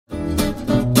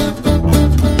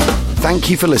Thank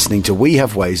you for listening to We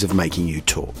Have Ways of Making You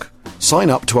Talk. Sign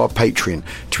up to our Patreon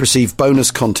to receive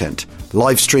bonus content,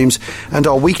 live streams, and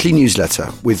our weekly newsletter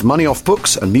with money off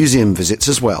books and museum visits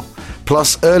as well,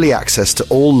 plus early access to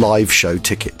all live show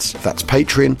tickets. That's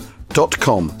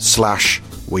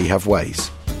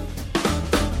patreon.com/wehaveways.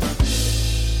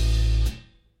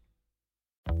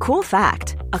 Cool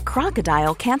fact, a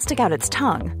crocodile can't stick out its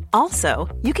tongue. Also,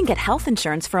 you can get health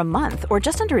insurance for a month or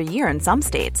just under a year in some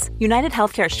states. United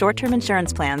Healthcare short-term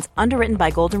insurance plans, underwritten by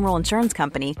Golden Rule Insurance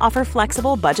Company, offer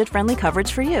flexible, budget-friendly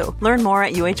coverage for you. Learn more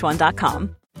at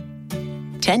UH1.com.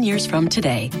 10 years from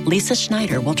today, Lisa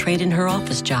Schneider will trade in her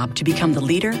office job to become the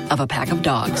leader of a pack of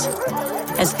dogs.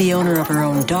 As the owner of her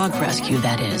own dog rescue,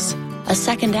 that is. A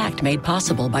second act made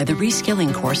possible by the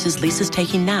reskilling courses Lisa's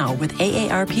taking now with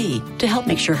AARP to help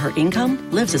make sure her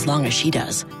income lives as long as she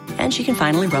does. And she can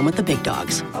finally run with the big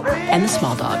dogs and the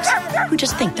small dogs who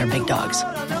just think they're big dogs.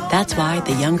 That's why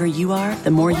the younger you are,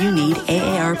 the more you need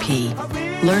AARP.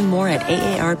 Learn more at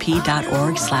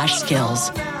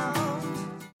aarp.org/skills.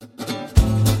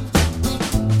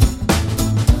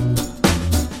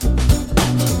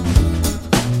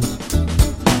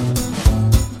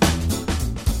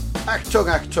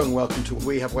 Achtung, welcome to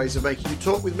We Have Ways of Making You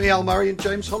Talk with me, Al Murray, and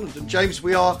James Holland. And James,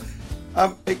 we are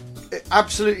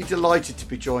absolutely delighted to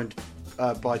be joined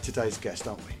by today's guest,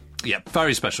 aren't we? Yeah,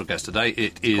 very special guest today.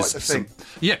 It is quite the thing.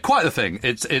 Quite the thing.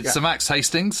 It's Sir Max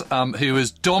Hastings, who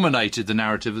has dominated the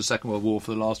narrative of the Second World War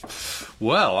for the last, I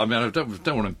don't want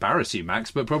to embarrass you, Max,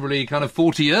 but probably kind of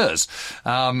 40 years.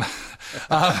 And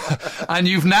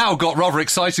you've now got, rather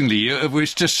excitingly,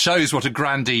 which just shows what a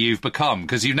grandee you've become,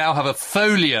 because you now have a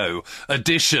folio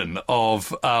edition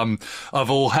of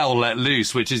All Hell Let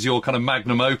Loose, which is your kind of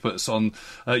magnum opus on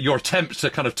your attempt to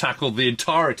kind of tackle the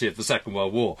entirety of the Second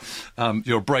World War.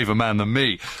 You're a braver man than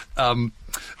me.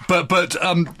 But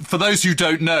for those who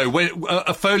don't know,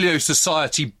 a Folio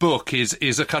Society book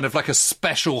is a kind of like a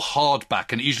special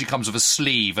hardback, and it usually comes with a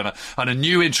sleeve and a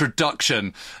new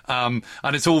introduction, and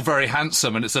it's all very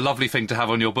handsome, and it's a lovely thing to have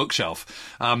on your bookshelf,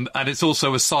 and it's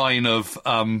also a sign of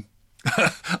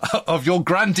of your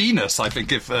grandiness, I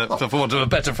think, if for want of a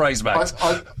better phrase, Max.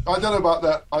 I don't know about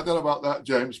that. I don't know about that,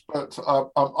 James. But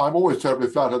I'm always terribly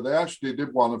flattered. They actually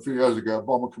did one a few years ago,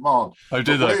 Bomber Command. Oh,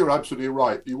 did they? You're absolutely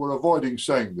right. You were avoiding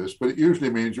saying this, but it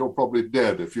usually means you're probably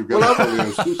dead if you get But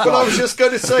I was just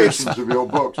going to say, editions of your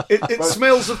books. It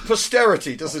smells of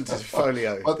posterity, doesn't it,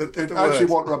 Folio? It actually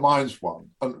what reminds one,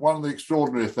 and one of the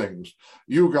extraordinary things,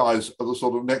 you guys are the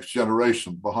sort of next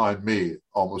generation behind me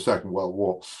on the Second World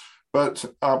War. But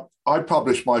I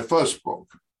published my first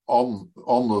book on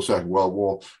the Second World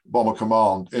War, Bomber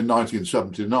Command, in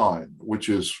 1979, which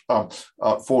is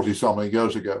 40-something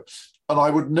years ago. And I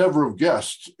would never have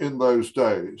guessed in those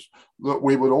days that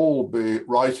we would all be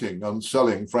writing and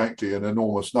selling, frankly, in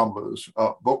enormous numbers,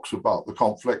 books about the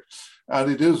conflict. And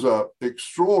it is an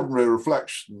extraordinary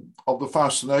reflection of the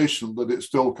fascination that it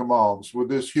still commands with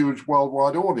this huge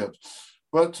worldwide audience.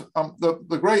 But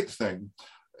the great thing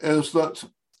is that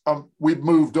we've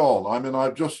moved on. I mean,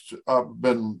 I've just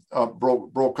been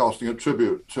broadcasting a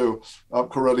tribute to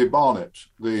Corelli Barnett,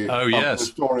 the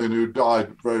historian who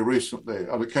died very recently,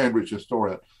 and a Cambridge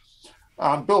historian.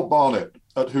 And Bill Barnett,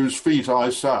 at whose feet I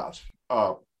sat,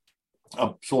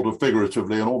 sort of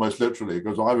figuratively and almost literally,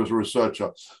 because I was a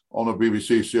researcher on a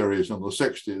BBC series in the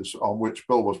 60s on which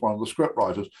Bill was one of the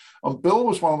scriptwriters. And Bill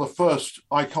was one of the first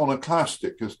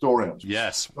iconoclastic historians.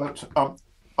 Yes. But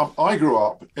I grew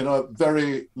up in a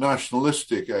very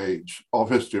nationalistic age of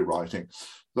history writing,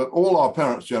 that all our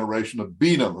parents' generation had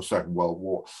been in the Second World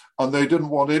War, and they didn't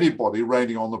want anybody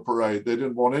raining on the parade. They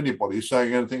didn't want anybody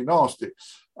saying anything nasty.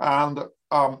 And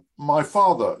my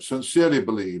father sincerely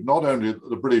believed not only that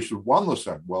the British had won the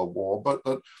Second World War, but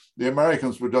that the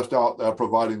Americans were just out there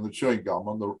providing the chewing gum,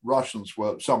 and the Russians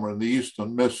were somewhere in the east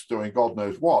and missed doing God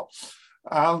knows what.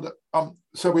 And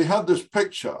so we had this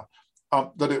picture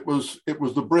that it was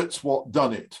the Brits what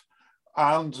done it.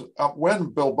 And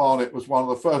when Bill Barnett was one of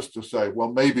the first to say,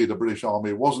 well, maybe the British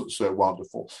Army wasn't so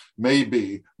wonderful,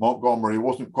 maybe Montgomery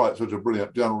wasn't quite such a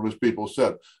brilliant general as people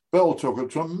said, Bill took a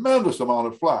tremendous amount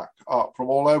of flack from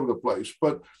all over the place.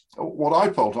 But what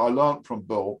I felt I learned from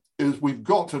Bill is we've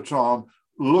got to try and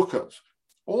look at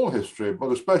all history,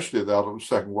 but especially that of the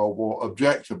Second World War,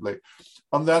 objectively.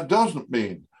 And that doesn't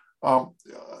mean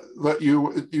that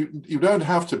you don't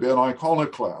have to be an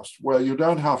iconoclast, where you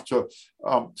don't have to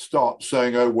start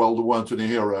saying, oh, well, there weren't any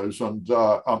heroes and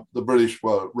the British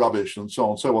were rubbish and so on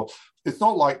and so on. It's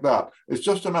not like that. It's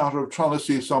just a matter of trying to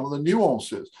see some of the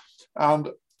nuances.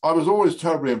 And I was always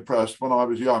terribly impressed when I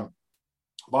was young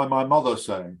by my mother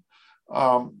saying,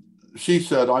 she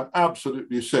said, I'm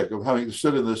absolutely sick of having to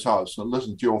sit in this house and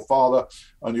listen to your father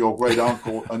and your great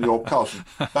uncle and your cousin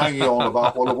banging on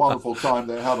about what a wonderful time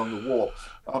they had on the war.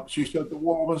 She said the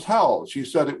war was hell. She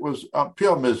said it was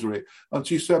pure misery. And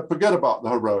she said, forget about the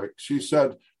heroics. She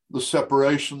said the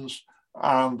separations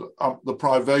and the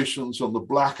privations and the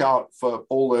blackout for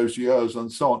all those years and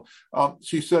so on.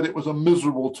 She said it was a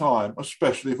miserable time,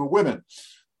 especially for women.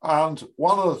 And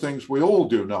one of the things we all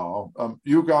do now,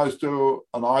 you guys do,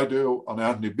 and I do, and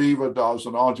Anthony Beaver does,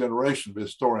 and our generation of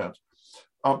historians,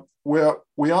 where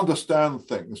we understand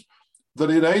things,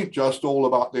 that it ain't just all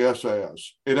about the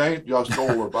SAS. It ain't just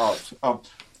all about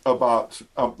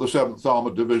the 7th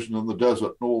Armored Division in the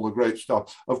desert and all the great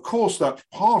stuff. Of course, that's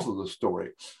part of the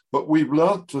story, but we've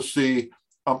learned to see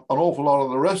an awful lot of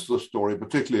the rest of the story,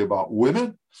 particularly about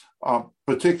women,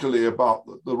 particularly about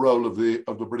the role of the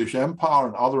British Empire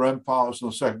and other empires in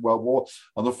the Second World War,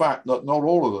 and the fact that not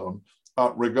all of them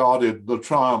regarded the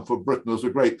triumph of Britain as a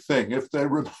great thing if they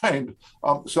remained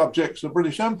subjects of the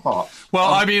British Empire.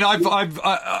 Well, I mean,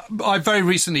 I've very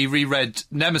recently reread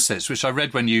Nemesis, which I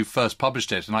read when you first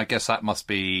published it, and I guess that must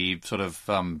be sort of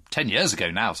 10 years ago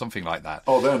now, something like that.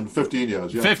 Oh, then 15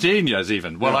 years, yeah. 15 years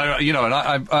even. Well,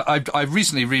 yeah. I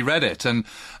recently reread it, and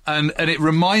it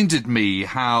reminded me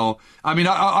how, I mean,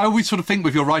 I always sort of think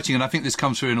with your writing, and I think this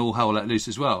comes through in All Hell Let Loose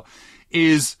as well,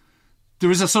 is there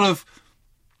is a sort of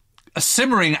a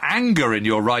simmering anger in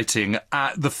your writing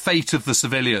at the fate of the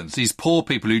civilians, these poor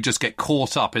people who just get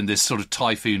caught up in this sort of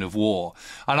typhoon of war.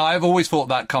 And I've always thought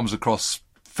that comes across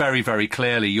very, very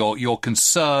clearly, your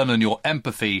concern and your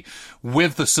empathy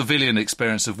with the civilian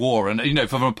experience of war. And, you know,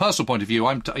 from a personal point of view,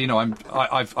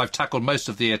 I've tackled most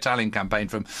of the Italian campaign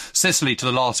from Sicily to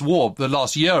the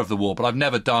last year of the war, but I've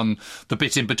never done the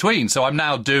bit in between. So I'm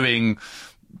now doing,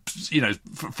 you know,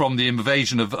 from the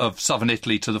invasion of southern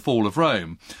Italy to the fall of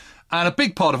Rome. And a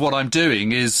big part of what I'm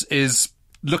doing is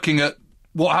looking at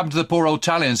what happened to the poor old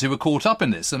Italians who were caught up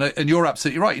in this. And you're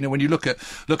absolutely right. You know, when you look at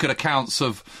accounts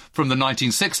from the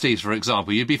 1960s, for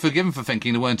example, you'd be forgiven for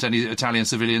thinking there weren't any Italian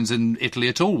civilians in Italy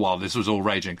at all while this was all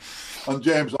raging. And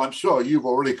James, I'm sure you've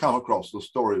already come across the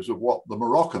stories of what the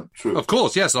Moroccan troops. Of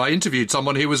course, yes. I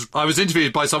was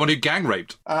interviewed by someone who gang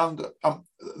raped. And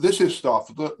this is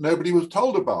stuff that nobody was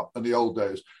told about in the old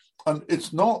days. And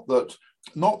it's not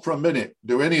for a minute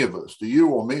do any of us, do you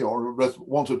or me or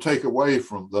want to take away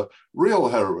from the real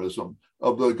heroism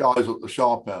of the guys at the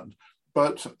sharp end.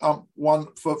 But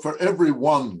for every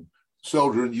one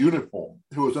soldier in uniform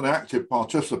who was an active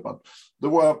participant, there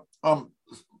were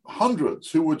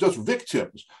hundreds who were just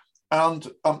victims.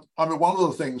 And I mean, one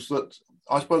of the things that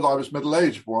I suppose I was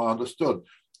middle-aged before I understood,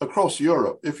 across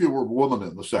Europe, if you were a woman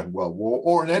in the Second World War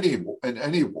or in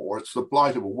any war, it's the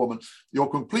plight of a woman, you're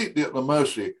completely at the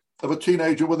mercy of a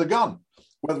teenager with a gun,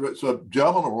 whether it's a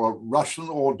German or a Russian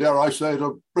or, dare I say it,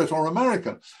 a Brit or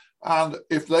American. And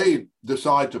if they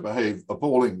decide to behave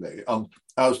appallingly, and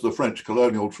as the French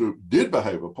colonial troop did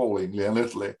behave appallingly in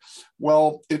Italy,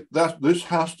 well, this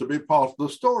has to be part of the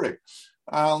story.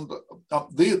 And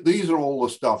these are all the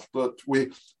stuff that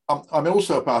I'm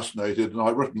also fascinated, and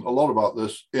I've written a lot about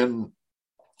this in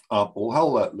All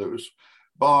Hell Let Loose,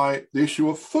 by the issue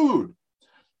of food.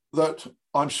 That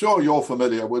I'm sure you're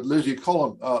familiar with Lizzie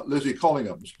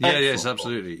Collingham's. Yes,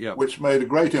 absolutely. Yeah, which made a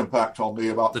great impact on me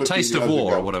about The Taste of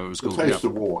War, or whatever it was called. The Taste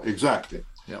of War, exactly.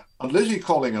 Yeah. And Lizzie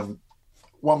Collingham,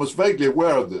 one was vaguely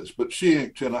aware of this, but she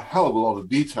inked in a hell of a lot of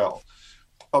detail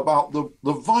about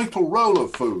the vital role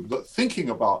of food, that thinking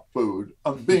about food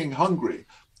and being hungry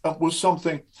was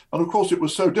something, and of course it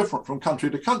was so different from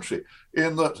country to country,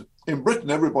 in that in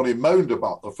Britain everybody moaned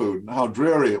about the food and how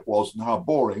dreary it was and how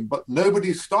boring, but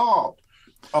nobody starved.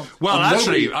 Well,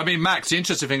 actually, I mean, Max, the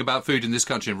interesting thing about food in this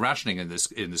country and rationing in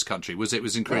this country was it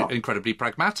was incredibly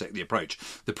pragmatic, the approach.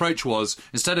 The approach was,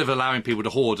 instead of allowing people to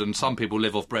hoard and some people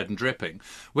live off bread and dripping,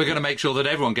 we're going to make sure that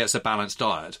everyone gets a balanced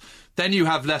diet. Then you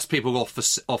have less people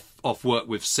off work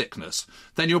with sickness.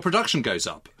 Then your production goes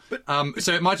up.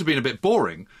 So it might have been a bit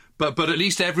boring, but at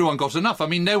least everyone got enough. I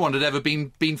mean, no one had ever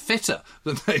been fitter,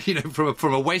 you know,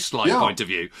 from a waistline point of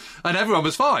view, and everyone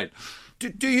was fine.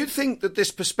 Do you think that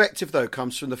this perspective, though,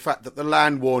 comes from the fact that the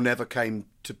land war never came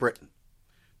to Britain?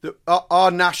 That our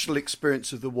national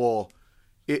experience of the war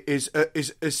is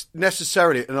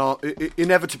necessarily,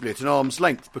 inevitably at an arm's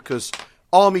length, because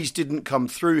armies didn't come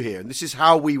through here, and this is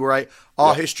how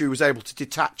our history was able to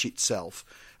detach itself,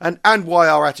 and why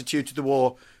our attitude to the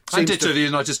war and to the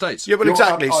United States. Yeah, well,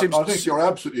 exactly. I think you're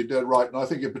absolutely dead right, and I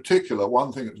think in particular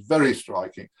one thing that's very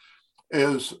striking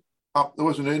is there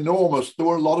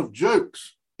were a lot of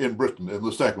jokes in Britain in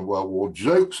the Second World War,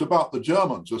 jokes about the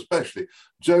Germans especially,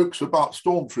 jokes about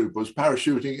stormtroopers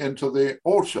parachuting into the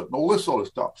orchard and all this sort of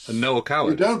stuff. And Noel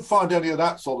Coward. You don't find any of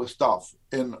that sort of stuff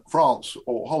in France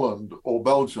or Holland or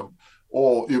Belgium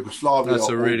or Yugoslavia. That's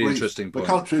a really Greece, interesting point.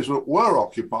 the countries that were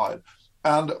occupied.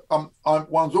 And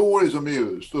one's always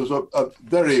amused. There's a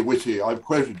very witty, I've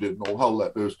quoted it in all hell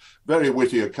letters, very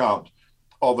witty account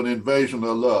of an invasion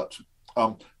alert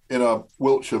in a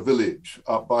Wiltshire village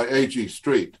by A.G.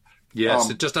 Street.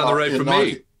 Yes, just down the road from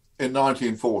me. In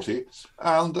 1940.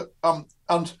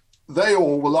 And they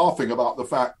all were laughing about the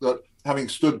fact that having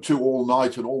stood to all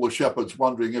night and all the shepherds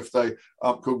wondering if they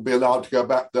could be allowed to go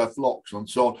back to their flocks and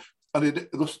so on. And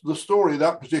the story,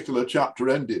 that particular chapter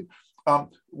ended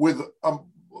with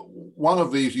one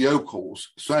of these yokels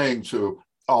saying to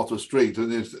Arthur Street in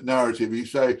his narrative, he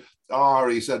said,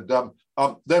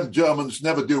 them Germans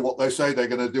never do what they say they're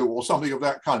going to do, or something of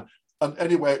that kind. And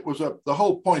anyway, it was the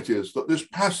whole point is that this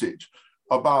passage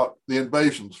about the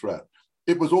invasion threat,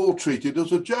 it was all treated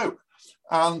as a joke.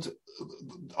 And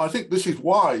I think this is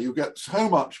why you get so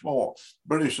much more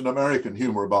British and American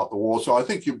humour about the war. So I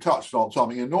think you've touched on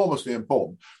something enormously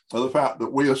important, the fact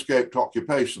that we escaped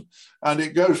occupation. And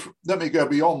it goes, let me go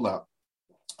beyond that.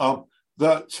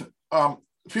 A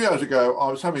few years ago,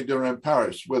 I was having dinner in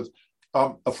Paris with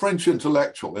a French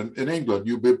intellectual. In England,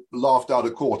 you'd be laughed out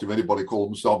of court if anybody called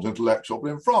themselves intellectual,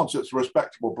 but in France, it's a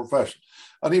respectable profession.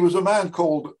 And he was a man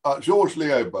called Georges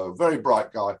Liaubert, a very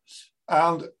bright guy.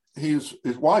 And his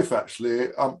wife, actually,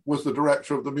 was the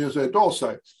director of the Musée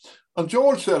d'Orsay. And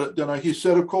George said at dinner, he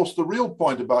said, of course, the real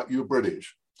point about you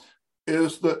British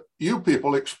is that you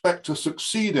people expect to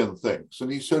succeed in things.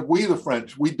 And he said, we, the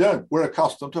French, we don't. We're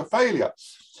accustomed to failure.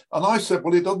 And I said,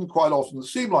 well, it doesn't quite often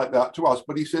seem like that to us.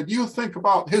 But he said, you think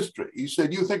about history. He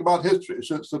said, you think about history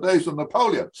since the days of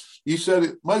Napoleon. He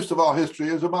said, most of our history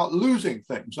is about losing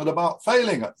things and about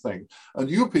failing at things. And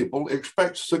you people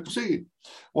expect to succeed.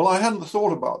 Well, I hadn't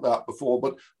thought about that before,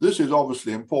 but this is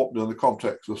obviously important in the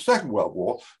context of the Second World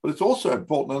War, but it's also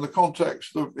important in the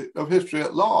context of history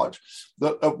at large,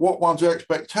 that of what one's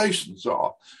expectations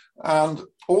are. And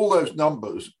all those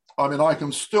numbers, I mean, I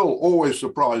can still always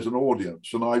surprise an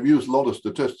audience, and I've used a lot of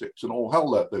statistics and all hell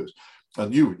let loose,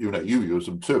 and you use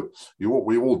them too. We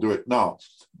all do it now.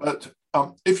 But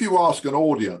if you ask an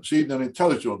audience, even an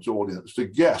intelligence audience, to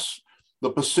guess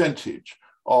the percentage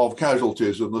of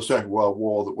casualties in the Second World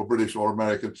War that were British or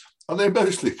American, and they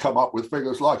basically come up with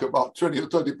figures like about 20 or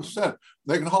 30%.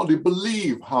 They can hardly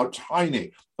believe how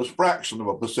tiny a fraction of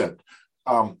a percent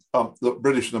the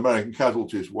British and American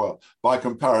casualties were by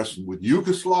comparison with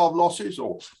Yugoslav losses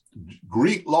or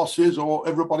Greek losses or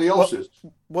everybody else's.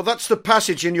 Well, that's the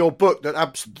passage in your book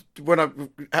that when I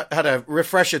had a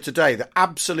refresher today that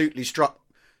absolutely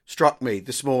struck me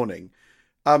this morning.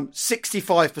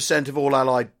 65% of all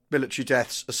Allied military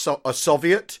deaths are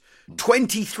Soviet,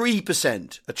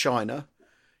 23% are China,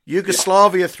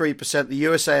 Yugoslavia 3%, the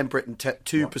USA and Britain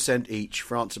 2% each,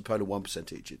 France and Poland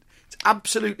 1% each. It's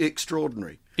absolutely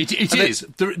extraordinary. It is.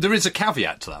 There is a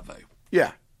caveat to that, though.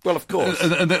 Yeah, well, of course.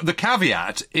 And the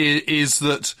caveat is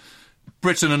that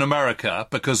Britain and America,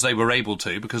 because they were able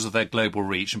to, because of their global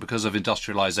reach and because of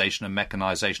industrialisation and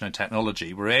mechanisation and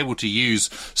technology, were able to use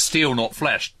steel, not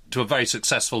flesh, to a very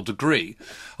successful degree.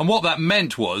 And what that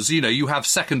meant was, you have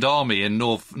Second Army in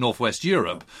Northwest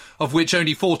Europe, of which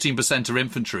only 14% are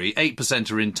infantry,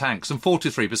 8% are in tanks, and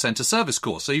 43% are service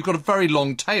corps. So you've got a very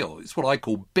long tail. It's what I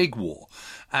call big war.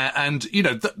 And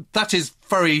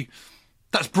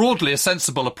that's broadly a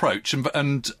sensible approach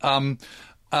and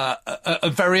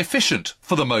very efficient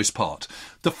for the most part.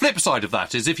 The flip side of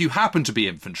that is if you happen to be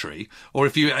infantry, or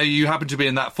if you happen to be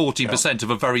in that 14% of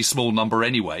a very small number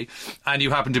anyway, and you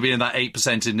happen to be in that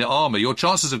 8% in the armour, your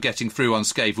chances of getting through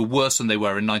unscathed were worse than they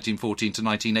were in 1914 to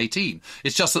 1918.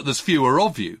 It's just that there's fewer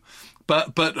of you.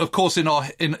 But of course, in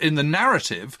the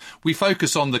narrative, we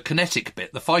focus on the kinetic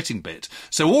bit, the fighting bit.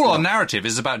 So all our narrative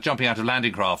is about jumping out of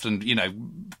landing craft and,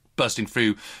 bursting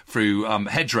through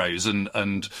hedgerows and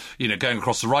going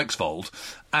across the Reichswald,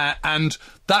 and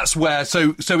that's where so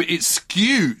it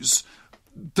skews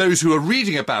those who are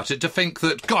reading about it to think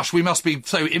that, gosh, we must be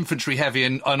so infantry heavy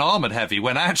and armoured heavy,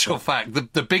 when in actual fact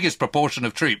the biggest proportion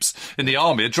of troops in the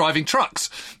army are driving trucks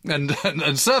and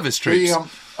service troops.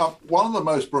 One of the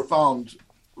most profound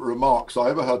remarks I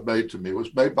ever had made to me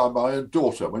was made by my own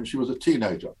daughter when she was a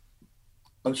teenager,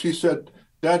 and she said,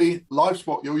 "Daddy, life's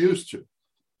what you're used to."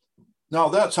 Now,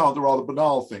 that sounds a rather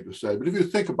banal thing to say, but if you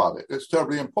think about it, it's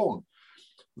terribly important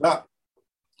that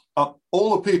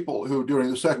all the people who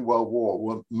during the Second World War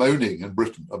were moaning in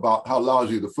Britain about how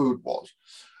lousy the food was,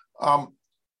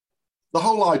 the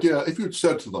whole idea, if you'd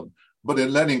said to them, but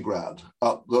in Leningrad,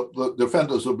 the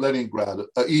defenders of Leningrad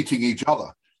are eating each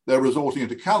other. They're resorting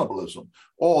to cannibalism,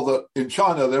 or that in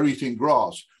China they're eating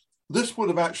grass. This would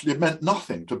have actually meant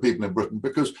nothing to people in Britain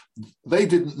because they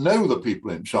didn't know the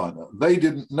people in China. They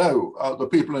didn't know the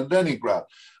people in Leningrad.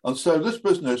 And so this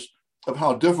business of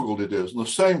how difficult it is, and the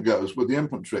same goes with the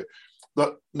infantry,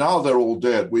 that now they're all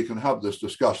dead, we can have this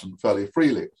discussion fairly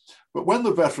freely. But when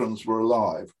the veterans were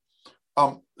alive,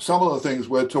 some of the things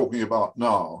we're talking about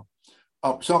now,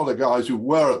 some of the guys who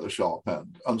were at the sharp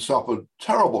end and suffered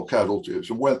terrible casualties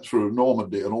and went through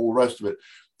Normandy and all the rest of it,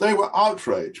 they were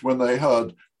outraged when they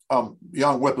heard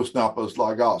young whippersnappers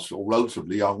like us, or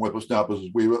relatively young whippersnappers as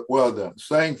we were then,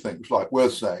 saying things like we're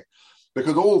saying,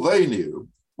 because all they knew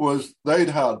was they'd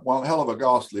had one hell of a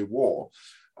ghastly war,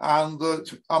 and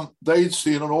that they'd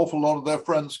seen an awful lot of their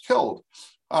friends killed,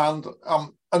 and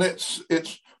it's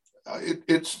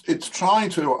trying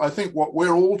to, I think, what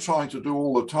we're all trying to do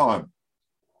all the time.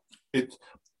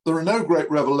 There are no great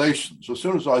revelations. As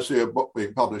soon as I see a book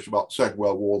being published about the Second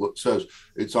World War that says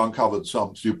it's uncovered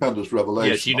some stupendous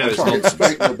revelation, yes, you know, I try to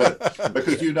straighten a bit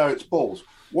because you know it's balls.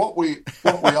 What we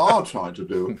are trying to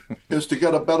do is to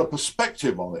get a better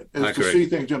perspective on it, is to see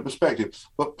things in perspective.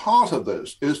 But part of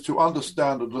this is to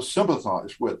understand and to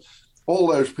sympathise with all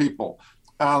those people.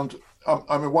 And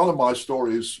I mean, one of my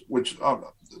stories, which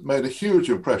made a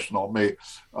huge impression on me,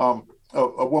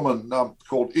 a woman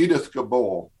called Edith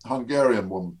Gabor, Hungarian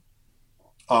woman,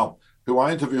 who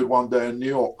I interviewed one day in New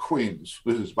York, Queens.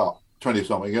 This is about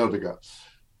 20-something years ago.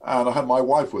 And I had my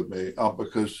wife with me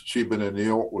because she'd been in New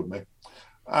York with me.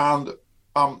 And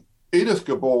Edith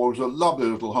Gabor was a lovely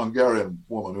little Hungarian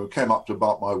woman who came up to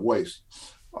about my waist.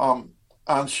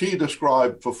 And she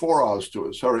described for 4 hours to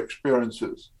us her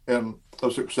experiences in a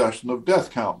succession of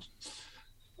death counts.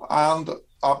 And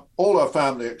all her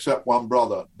family except one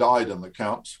brother died in the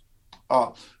counts.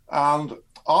 And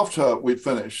after we'd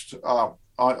finished,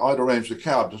 I'd arranged a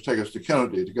cab to take us to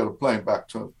Kennedy to get a plane back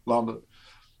to London.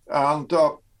 And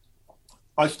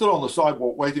I stood on the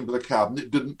sidewalk waiting for the cab, and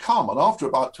it didn't come. And after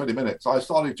about 20 minutes, I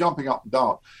started jumping up and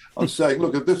down and saying,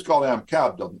 look, if this goddamn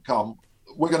cab doesn't come,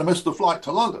 we're going to miss the flight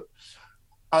to London.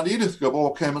 And Edith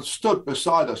Gabor came and stood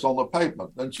beside us on the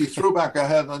pavement, and she threw back her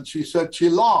head and she said, she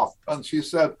laughed, and she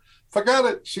said, forget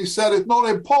it. She said, it's not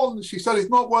important. She said, it's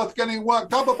not worth getting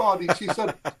worked up about it. She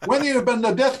said, when you've been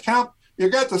to death camp, you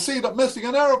get to see that missing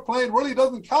an aeroplane really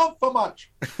doesn't count for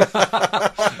much.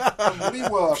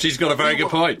 She's got a very good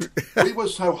point. We were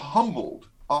so humbled.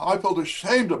 I felt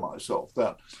ashamed of myself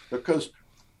then, because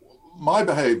my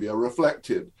behavior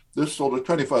reflected this sort of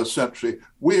 21st century.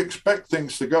 We expect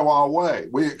things to go our way.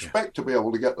 We expect to be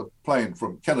able to get the plane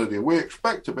from Kennedy. We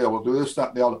expect to be able to do this, that,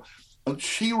 and the other. And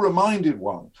she reminded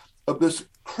one of this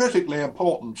critically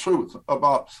important truth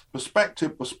about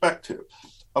perspective,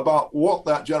 about what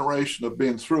that generation have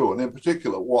been through, and in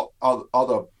particular what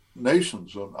other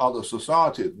nations and other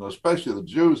societies, and especially the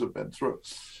Jews, have been through.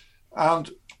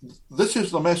 And this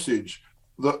is the message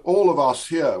that all of us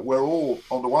here, we're all,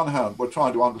 on the one hand, we're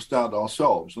trying to understand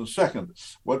ourselves, and second,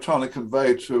 we're trying to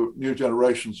convey to new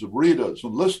generations of readers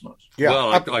and listeners. Yeah,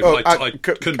 well, I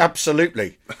couldn't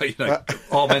absolutely.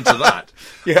 Amen to that.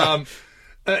 Yeah.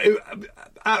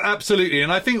 Absolutely.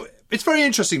 And I think it's very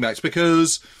interesting, Max,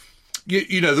 because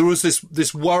you know, there was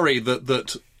this worry that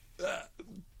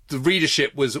the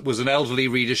readership was an elderly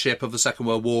readership of the Second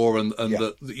World War, and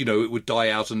that, you know, it would die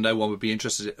out and no one would be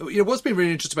interested. You know, what's been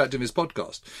really interesting about doing this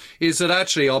podcast is that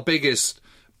actually our biggest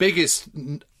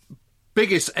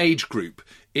age group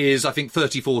is, I think,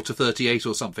 34 to 38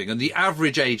 or something, and the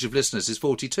average age of listeners is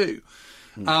 42.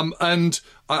 And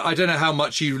I don't know how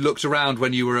much you looked around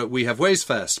when you were at We Have Ways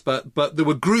Fest, but there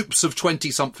were groups of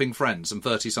 20-something friends and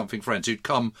 30-something friends who'd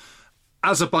come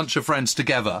as a bunch of friends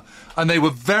together, and they were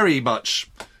very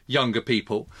much younger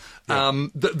people.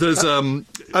 And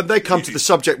they come to the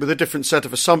subject with a different set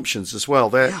of assumptions as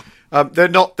well. They're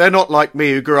not like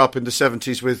me, who grew up in the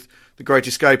 70s with The Great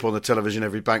Escape on the television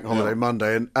every bank holiday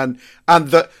Monday, and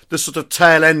the sort of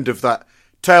tail end of that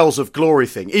Tales of Glory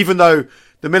thing. Even though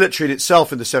the military in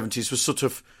itself in the 70s was sort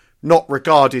of not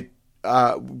regarded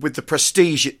with the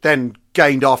prestige it then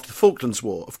gained after the Falklands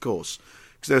War, of course.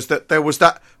 Because there was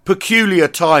that peculiar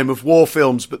time of war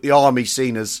films, but the army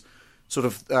seen as sort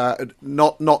of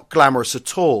not glamorous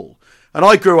at all. And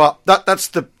I grew up. Those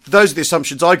are the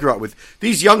assumptions I grew up with.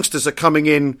 These youngsters are coming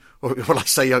in. Well, I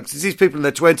say youngsters. These people in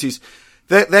their 20s,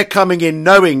 they're coming in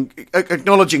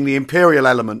acknowledging the imperial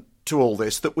element to all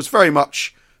this that was very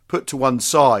much put to one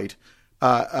side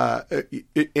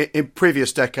in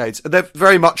previous decades, and they're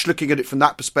very much looking at it from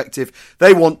that perspective.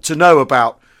 They want to know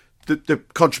about the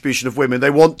contribution of women.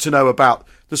 They want to know about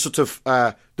sort of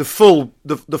the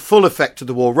full effect of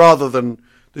the war rather than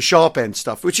the sharp end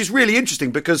stuff, which is really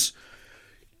interesting because,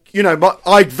 you know,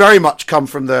 I very much come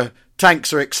from the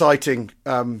tanks are exciting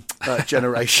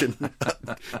generation,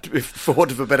 for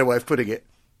want of a better way of putting it.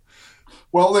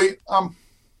 Well,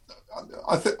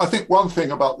 I think one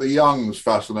thing about the Young's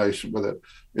fascination with it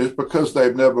is because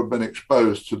they've never been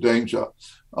exposed to danger,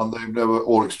 and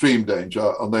or extreme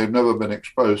danger, and they've never been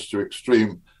exposed to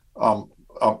extreme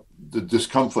the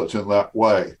discomfort in that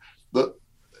way, that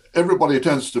everybody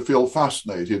tends to feel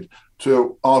fascinated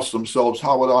to ask themselves,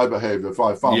 how would I behave if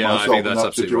I found myself in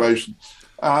that situation?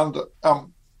 Right.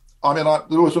 And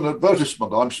there was an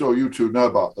advertisement, I'm sure you two know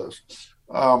about this,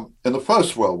 in the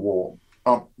First World War.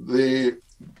 The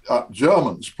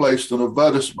Germans placed an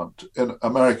advertisement in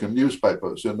American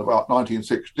newspapers in about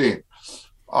 1916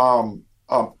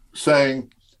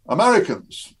 saying,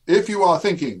 Americans, if you are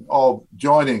thinking of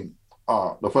joining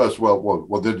the First World War,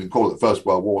 well, they didn't call it the First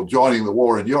World War, joining the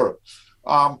war in Europe,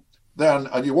 then,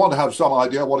 and you want to have some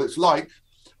idea what it's like,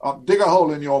 dig a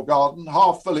hole in your garden,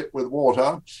 half fill it with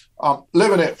water,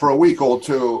 live in it for a week or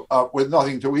two with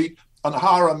nothing to eat, and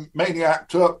hire a maniac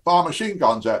to fire machine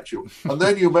guns at you. And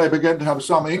then you may begin to have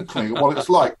some inkling of what it's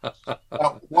like.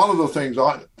 One of the things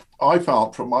I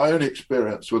found from my own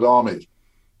experience with armies,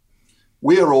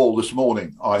 we are all this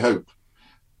morning, I hope,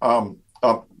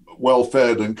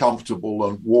 well-fed and comfortable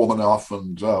and warm enough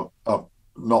and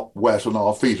not wet, and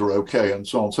our feet are okay and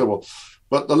so on and so forth.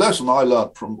 But the lesson I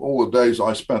learned from all the days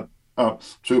I spent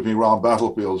trooping around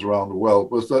battlefields around the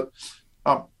world was that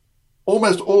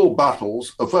almost all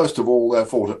battles are, first of all, they're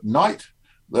fought at night.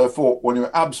 They're fought when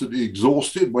you're absolutely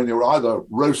exhausted, when you're either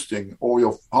roasting or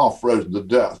you're half frozen to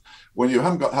death, when you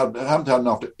haven't had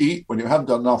enough to eat, when you haven't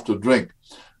had enough to drink.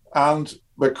 And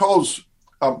because,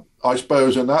 I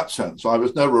suppose in that sense, I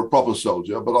was never a proper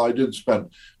soldier, but I did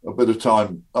spend a bit of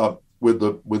time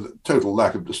with total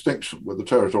lack of distinction with the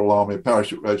Territorial Army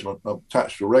Parachute Regiment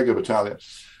attached to a regular battalion.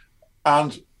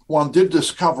 And one did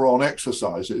discover on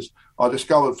exercises, I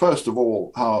discovered, first of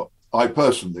all, how I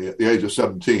personally, at the age of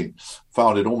 17,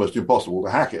 found it almost impossible to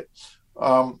hack it.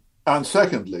 And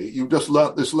secondly, you just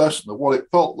learnt this lesson of what it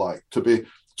felt like to be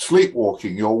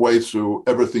sleepwalking your way through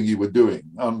everything you were doing.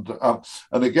 And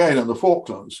again, in the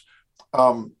Falklands,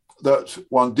 that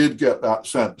one did get that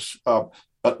sense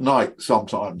at night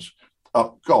sometimes.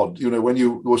 God, you know, when there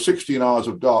were 16 hours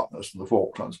of darkness in the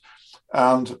Falklands.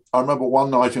 And I remember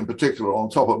one night in particular on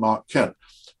top of Mount Kent,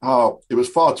 how it was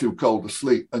far too cold to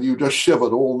sleep, and you just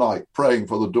shivered all night praying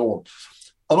for the dawn.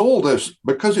 And all this,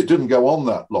 because it didn't go on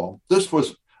that long, this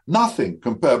was nothing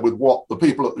compared with what the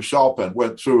people at the sharp end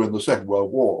went through in the Second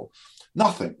World War.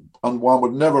 Nothing. And one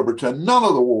would never pretend, none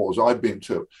of the wars I've been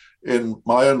to in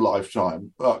my own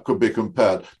lifetime could be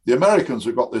compared. The Americans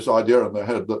have got this idea in their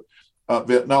head that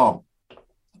Vietnam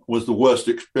was the worst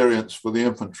experience for the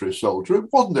infantry soldier. It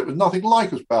wasn't. It was nothing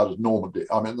like as bad as Normandy.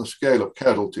 I mean, the scale of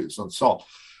casualties and so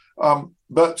on.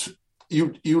 But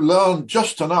you learn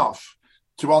just enough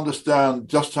to understand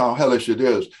just how hellish it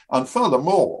is. And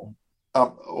furthermore,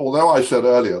 although I said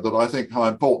earlier that I think how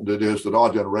important it is that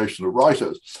our generation of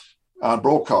writers and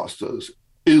broadcasters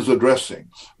is addressing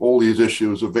all these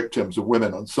issues of victims of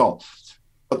women and so on,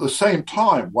 at the same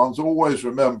time, one's always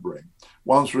remembering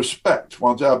one's respect,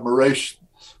 one's admiration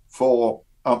for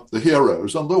the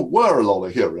heroes. And there were a lot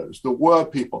of heroes. There were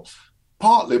people,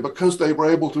 partly because they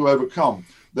were able to overcome.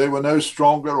 They were no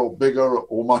stronger or bigger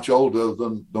or much older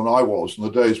than I was in the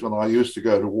days when I used to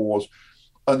go to wars.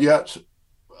 And yet,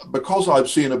 because I've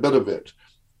seen a bit of it,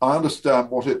 I understand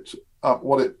what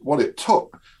it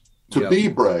took to be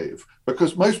brave,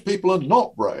 because most people are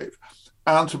not brave.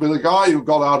 And to be the guy who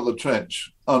got out of the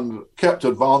trench and kept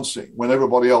advancing when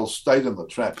everybody else stayed in the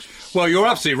trench. Well, you're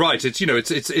absolutely right.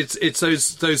 It's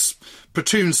those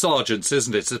platoon sergeants,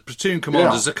 isn't it? It's the platoon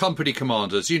commanders, the company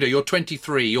commanders. You know, you're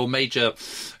 23, you're Major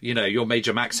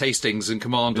Max Hastings in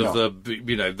command of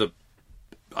the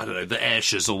I don't know, the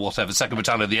Ayrshires or whatever, 2nd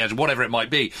Battalion of the Ayrshires, whatever it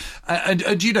might be.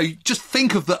 And you know, just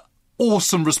think of the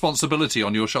awesome responsibility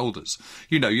on your shoulders.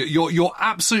 You know, you're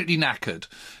absolutely knackered.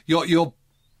 You're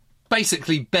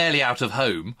basically barely out of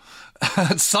home.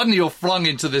 Suddenly you're flung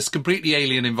into this completely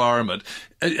alien environment.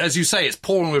 As you say, it's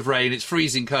pouring with rain, it's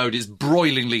freezing cold, it's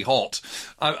broilingly hot.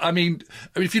 I mean,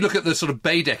 if you look at the sort of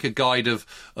Baedeker guide of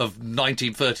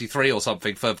 1933 or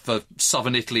something for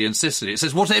southern Italy and Sicily, it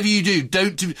says whatever you do,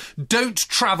 don't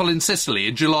travel in Sicily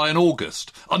in July and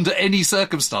August under any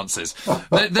circumstances.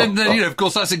 then you know, of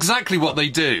course, that's exactly what they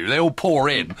do. They all pour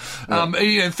in.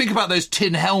 You know, think about those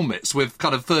tin helmets with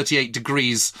kind of 38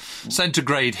 degrees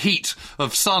centigrade heat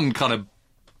of sun kind of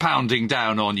pounding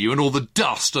down on you and all the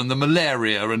dust and the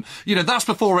malaria and, that's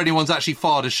before anyone's actually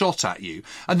fired a shot at you.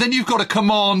 And then you've got to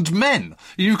command men.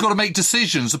 You've got to make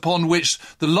decisions upon which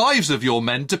the lives of your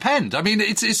men depend. I mean,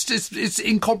 it's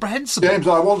incomprehensible. James,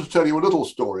 I want to tell you a little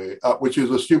story, which is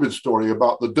a stupid story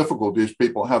about the difficulties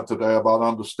people have today about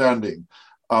understanding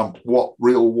what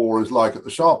real war is like at the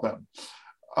sharp end.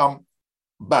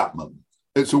 Batman.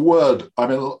 It's a word, I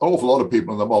mean, an awful lot of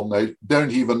people in the modern age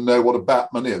don't even know what a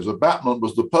batman is. A batman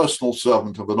was the personal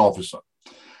servant of an officer.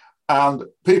 And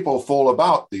people fall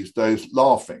about these days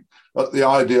laughing at the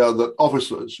idea that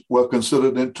officers were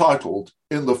considered entitled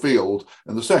in the field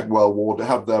in the Second World War to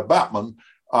have their batman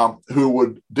who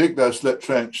would dig their slit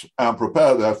trench and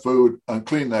prepare their food and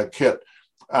clean their kit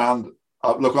and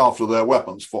look after their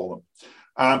weapons for them.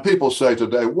 And people say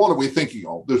today, what are we thinking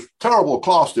of? This terrible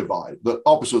class divide that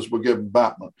officers were given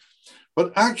batmen.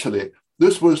 But actually,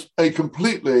 this was a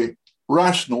completely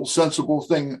rational, sensible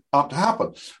thing to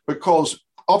happen, because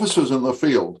officers in the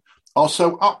field are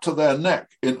so up to their neck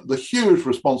in the huge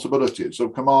responsibilities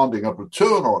of commanding a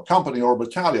platoon or a company or a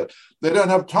battalion. They don't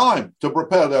have time to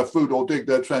prepare their food or dig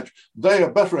their trench. They are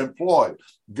better employed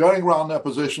going around their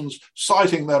positions,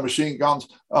 sighting their machine guns,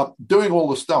 doing all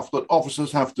the stuff that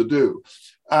officers have to do.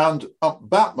 And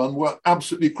batmen were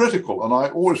absolutely critical. And I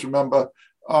always remember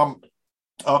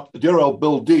dear old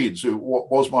Bill Deeds, who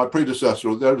was my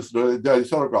predecessor at the editor of the Daily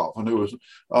Telegraph and who was an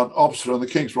officer in the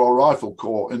King's Royal Rifle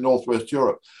Corps in Northwest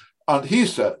Europe. And he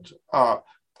said,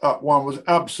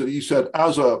 he said,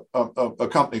 as a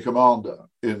company commander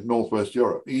in Northwest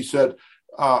Europe, he said,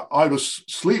 I was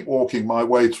sleepwalking my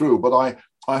way through, but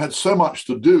I had so much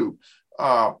to do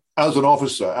as an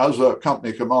officer, as a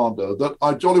company commander, that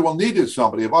I jolly well needed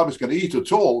somebody. If I was going to eat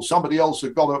at all, somebody else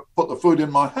had got to put the food in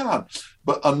my hand.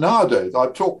 And nowadays,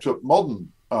 I've talked to modern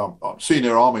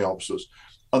senior army officers,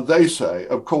 and they say,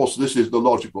 of course, this is the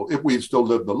logical. If we still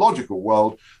live in the logical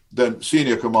world, then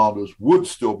senior commanders would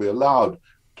still be allowed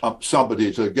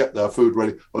somebody to get their food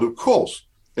ready. But of course,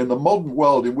 in the modern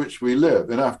world in which we live,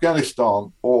 in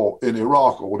Afghanistan or in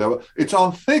Iraq or whatever, it's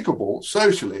unthinkable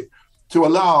socially to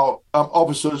allow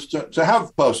officers to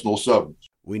have personal servants.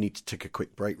 We need to take a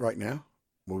quick break right now.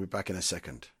 We'll be back in a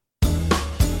second.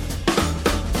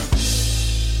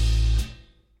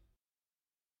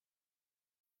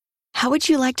 How would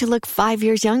you like to look 5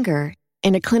 years younger?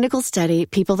 In a clinical study,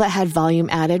 people that had volume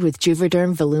added with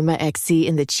Juvederm Voluma XC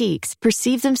in the cheeks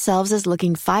perceived themselves as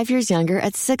looking 5 years younger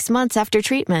at 6 months after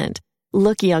treatment.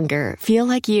 Look younger, feel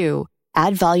like you.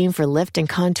 Add volume for lift and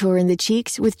contour in the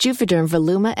cheeks with Juvederm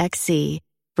Voluma XC.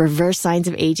 Reverse signs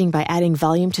of aging by adding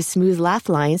volume to smooth laugh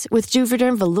lines with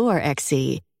Juvederm Volure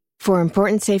XC. For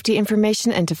important safety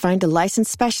information and to find a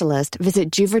licensed specialist,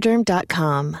 visit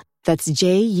Juvederm.com. That's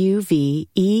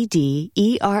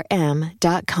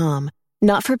JUVEDERM.com.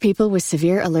 Not for people with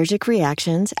severe allergic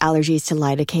reactions, allergies to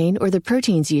lidocaine, or the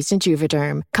proteins used in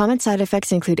Juvederm. Common side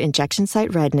effects include injection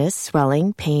site redness,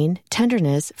 swelling, pain,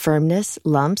 tenderness, firmness,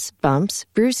 lumps, bumps,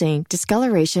 bruising,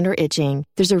 discoloration, or itching.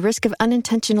 There's a risk of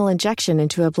unintentional injection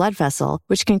into a blood vessel,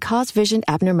 which can cause vision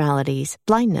abnormalities,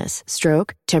 blindness,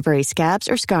 stroke, temporary scabs,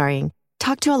 or scarring.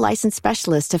 Talk to a licensed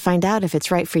specialist to find out if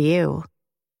it's right for you.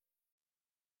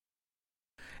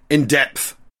 In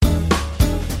depth.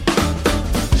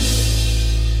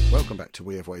 Welcome back to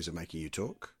We Have Ways of Making You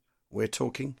Talk. We're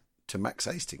talking to Max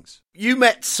Hastings. You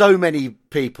met so many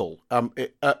people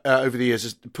over the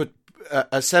years,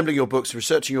 assembling your books,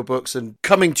 researching your books, and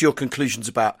coming to your conclusions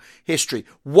about history.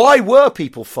 Why were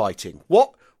people fighting?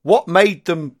 What made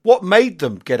them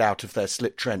get out of their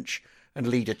slit trench and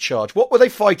lead a charge? What were they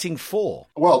fighting for?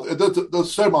 Well,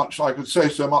 there's so much I could say.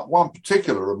 So much. One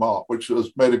particular remark which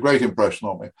has made a great impression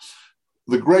on me: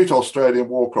 the great Australian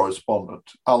war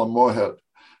correspondent Alan Moorhead.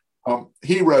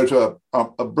 He wrote a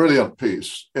brilliant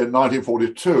piece in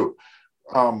 1942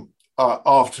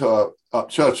 after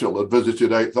Churchill had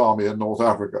visited 8th Army in North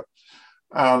Africa.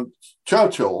 And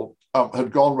Churchill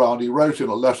had gone round, he wrote in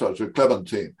a letter to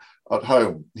Clementine at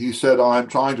home, he said, I'm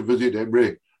trying to visit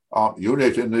every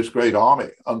unit in this great army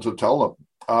and to tell them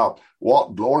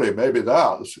what glory may be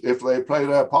theirs if they play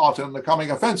their part in the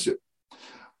coming offensive.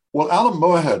 Well, Alan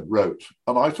Moorhead wrote,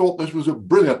 and I thought this was a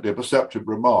brilliantly perceptive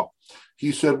remark.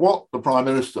 He said what the Prime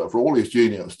Minister, for all his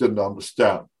genius, didn't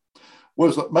understand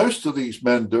was that most of these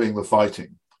men doing the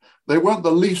fighting, they weren't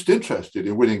the least interested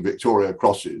in winning Victoria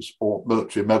Crosses or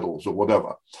military medals or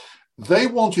whatever. They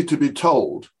wanted to be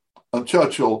told, and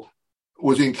Churchill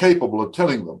was incapable of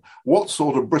telling them, what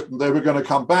sort of Britain they were going to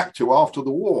come back to after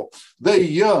the war. They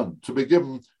yearned to be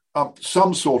given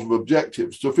some sort of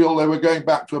objectives, to feel they were going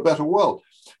back to a better world.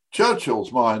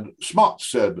 Churchill's mind,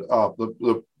 Smuts said,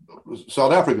 the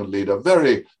South African leader,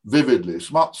 very vividly,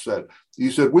 Smuts said,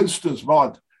 he said, Winston's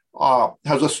mind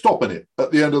has a stop in it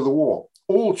at the end of the war.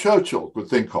 All Churchill could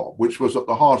think of, which was at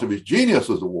the heart of his genius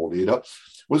as a war leader,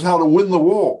 was how to win the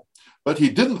war. But he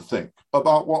didn't think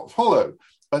about what followed.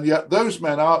 And yet those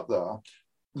men out there,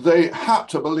 they had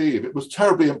to believe it was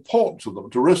terribly important to them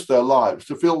to risk their lives,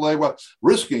 to feel they were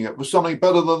risking it for something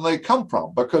better than they come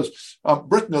from, because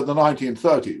Britain in the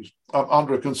 1930s,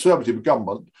 under a Conservative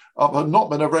government, had not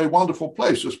been a very wonderful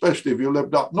place, especially if you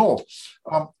lived up north.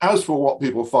 As for what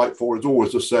people fight for, it's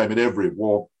always the same in every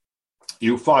war.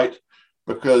 You fight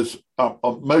because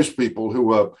most people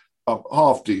who are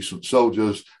half-decent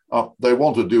soldiers, they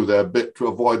want to do their bit to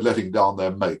avoid letting down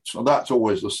their mates. And that's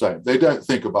always the same. They don't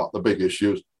think about the big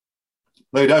issues.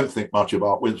 They don't think much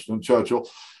about Winston Churchill.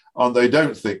 And they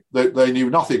don't think, they knew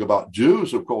nothing about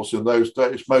Jews, of course, in those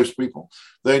days, most people.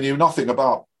 They knew nothing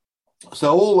about.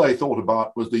 So all they thought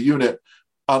about was the unit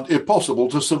and, if possible,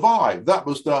 to survive. That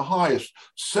was their highest.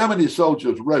 So many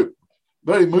soldiers wrote,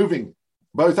 very moving,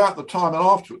 both at the time and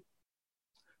afterwards,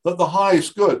 that the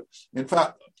highest good, in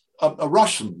fact, a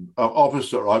Russian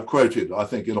officer I've quoted, I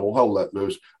think, in All Hell Let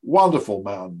Loose, wonderful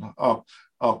man,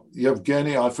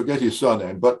 Yevgeny, I forget his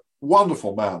surname, but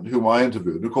wonderful man whom I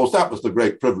interviewed. And of course, that was the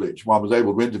great privilege. One was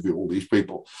able to interview all these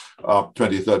people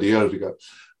 20, 30 years ago.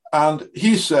 And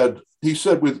he said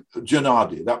with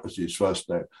Gennady, that was his first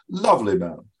name, lovely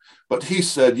man. But he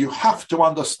said, you have to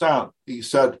understand, he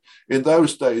said, in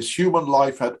those days, human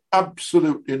life had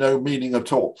absolutely no meaning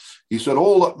at all. He said,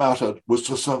 all that mattered was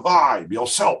to survive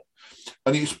yourself.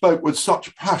 And he spoke with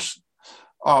such passion.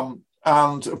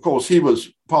 And of course, he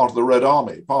was part of the Red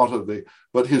Army,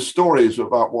 but his stories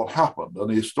about what happened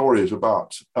and his stories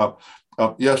about,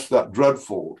 yes, that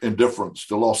dreadful indifference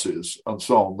to losses and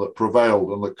so on that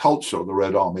prevailed in the culture of the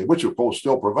Red Army, which of course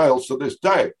still prevails to this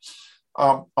day.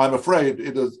 I'm afraid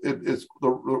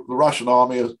the Russian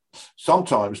army has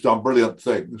sometimes done brilliant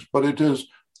things, but it is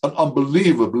an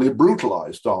unbelievably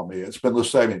brutalized army. It's been the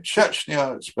same in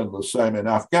Chechnya. It's been the same in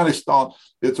Afghanistan.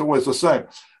 It's always the same.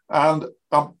 And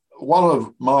one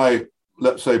of my,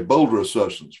 let's say, bolder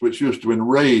assertions, which used to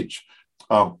enrage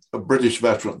British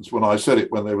veterans when I said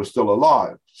it when they were still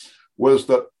alive, was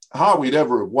that how we'd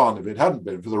ever have won if it hadn't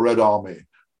been for the Red Army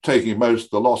taking most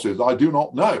of the losses, I do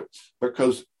not know,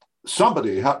 because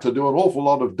somebody had to do an awful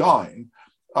lot of dying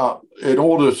in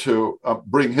order to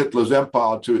bring Hitler's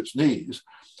empire to its knees.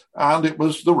 And it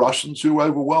was the Russians who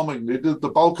overwhelmingly did the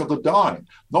bulk of the dying,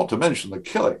 not to mention the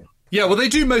killing. Yeah, well, they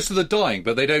do most of the dying,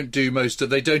 but they don't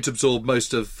absorb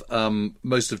most of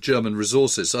German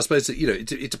resources. So I suppose that,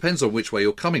 it depends on which way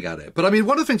you're coming at it. But I mean,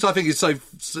 one of the things I think is so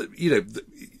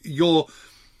your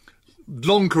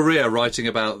long career writing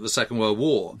about the Second World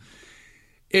War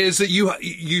is that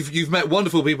you've met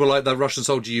wonderful people like that Russian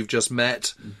soldier you've just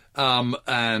met,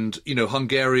 and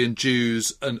Hungarian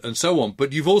Jews and so on.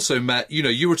 But you've also met,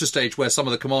 you were at a stage where some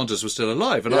of the commanders were still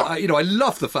alive, and yeah. I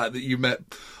love the fact that you met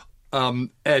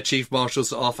Air Chief Marshal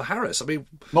Sir Arthur Harris. I mean,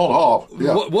 not half.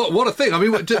 Yeah. What a thing!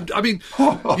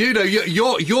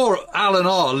 You're Alan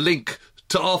R. link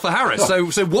to Arthur Harris. So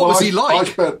what was he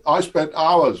like? I spent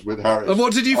hours with Harris. And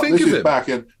what did you think of him? This is back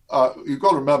in. You've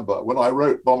got to remember, when I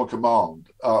wrote Bomber Command,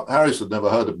 Harris had never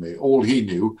heard of me. All he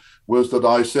knew was that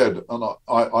I said, and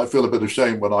I feel a bit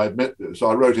ashamed when I admit this,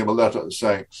 I wrote him a letter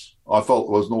saying I felt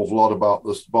there was an awful lot about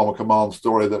this Bomber Command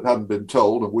story that hadn't been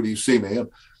told, and would he see me? And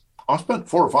I spent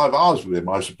 4 or 5 hours with him,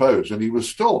 I suppose, and he was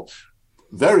still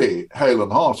very hale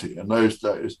and hearty in those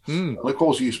days. And of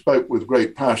course, he spoke with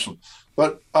great passion.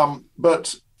 But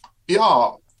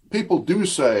yeah, people do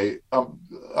say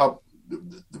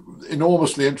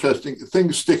enormously interesting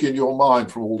things stick in your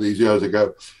mind from all these years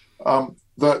ago.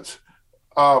 That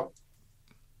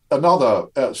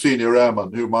another senior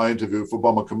airman whom I interviewed for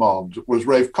Bomber Command was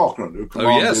Rafe Cochrane, who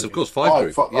commanded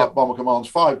Bomber Command's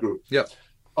 5 Group. Yeah.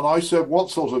 And I said, what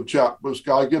sort of chap was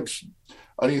Guy Gibson?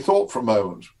 And he thought for a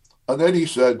moment. And then he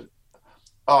said,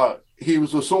 he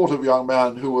was the sort of young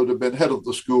man who would have been head of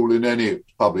the school in any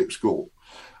public school.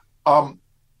 And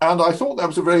I thought that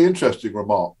was a very interesting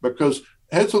remark, because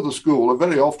heads of the school are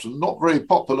very often not very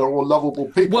popular or lovable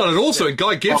people. Well, and also in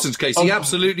Guy Gibson's case, he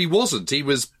absolutely wasn't. He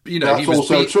was, that's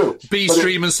also true. B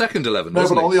stream and second 11, no,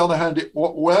 wasn't but he? on the other hand,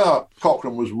 where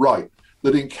Cochrane was right,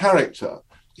 that in character,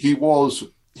 he was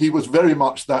very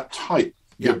much that type,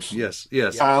 Gibson. Yes.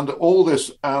 And all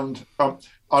this, and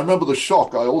I remember the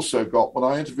shock I also got when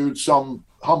I interviewed some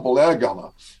humble air gunner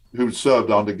who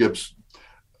served under Gibson,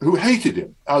 who hated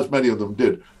him, as many of them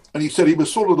did. And he said he was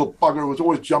sort of a little bugger who was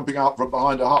always jumping out from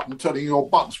behind a hut and telling you your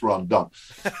buttons were undone.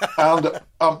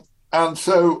 And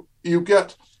so you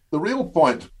get the real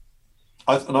point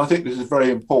and I think this is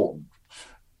very important.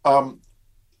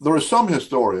 There are some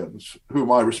historians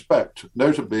whom I respect,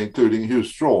 notably including Hugh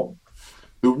Strachan,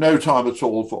 who've no time at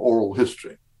all for oral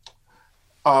history.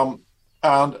 And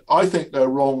I think they're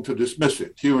wrong to dismiss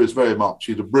it. Hugh is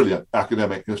he's a brilliant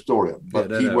academic historian,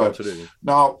 but he won't. Absolutely.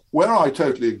 Now, where I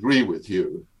totally agree with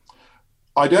Hugh,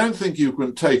 I don't think you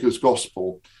can take as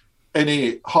gospel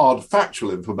any hard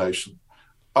factual information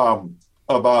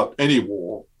about any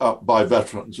war by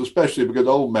veterans, especially because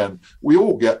old men, we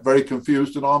all get very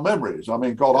confused in our memories. I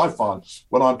mean, God, I find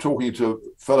when I'm talking to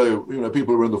fellow,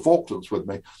 people who are in the Falklands with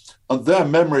me, and their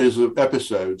memories of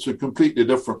episodes are completely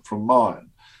different from mine.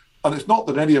 And it's not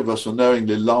that any of us are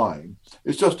knowingly lying.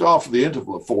 It's just after the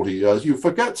interval of 40 years, you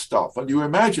forget stuff and you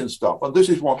imagine stuff. And this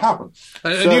is what happened.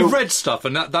 And you've read stuff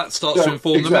and that starts to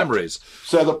inform the memories.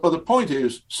 But the point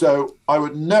is, I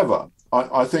would never,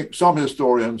 I think some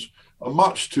historians are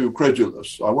much too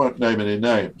credulous. I won't name any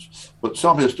names, but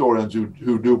some historians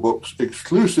who do books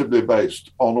exclusively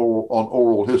based on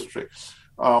oral history,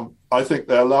 I think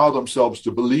they allow themselves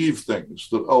to believe things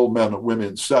that old men and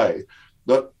women say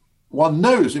that one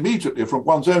knows immediately from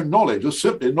one's own knowledge are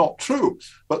simply not true,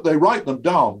 but they write them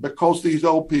down because these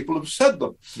old people have said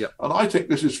them. Yep. And I think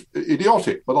this is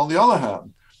idiotic. But on the other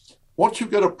hand, once you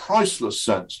get a priceless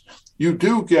sense, you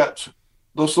do get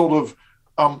the sort of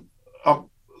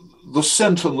the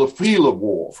scent and the feel of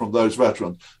war from those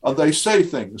veterans. And they say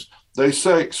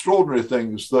extraordinary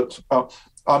things that,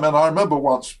 I remember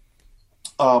once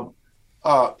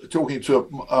talking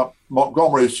to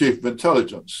Montgomery's chief of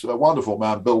intelligence, a wonderful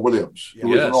man, Bill Williams, who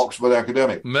was an Oxford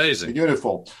academic. Amazing. In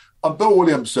uniform. And Bill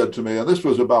Williams said to me, and this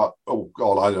was about,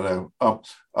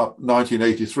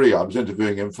 1983, I was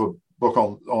interviewing him for a book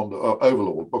on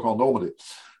Overlord, book on Normandy.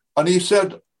 And he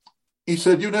said, one of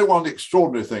the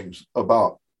extraordinary things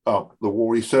about the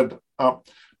war, he said,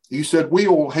 we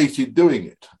all hated doing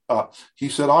it. He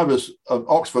said, I was an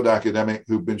Oxford academic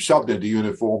who'd been shoved into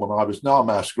uniform and I was now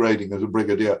masquerading as a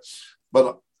brigadier.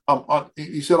 But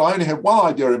he said, I only had one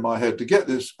idea in my head, to get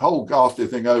this whole ghastly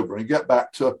thing over and get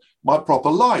back to my proper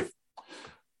life.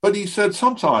 But he said,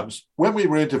 sometimes when we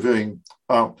were interviewing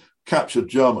captured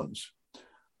Germans,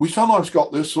 we sometimes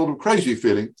got this sort of crazy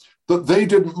feeling that they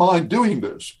didn't mind doing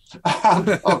this.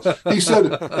 And he said,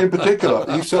 in particular,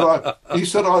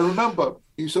 I remember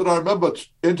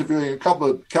interviewing a couple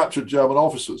of captured German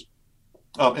officers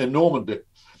in Normandy.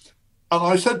 And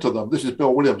I said to them, this is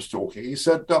Bill Williams talking, he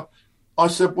said, I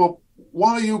said, well,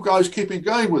 why are you guys keeping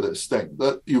going with this thing?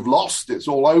 That you've lost, it's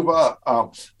all over,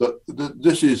 that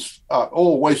this is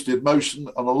all wasted motion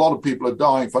and a lot of people are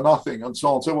dying for nothing and so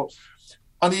on and so forth.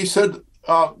 And he said,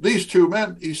 these two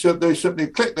men, he said, they simply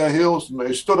clicked their heels and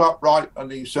they stood upright. And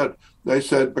they said,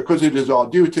 because it is our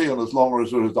duty and as long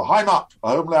as there is the Heimat, the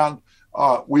homeland,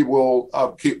 we will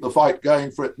keep the fight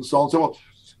going for it and so on and so forth.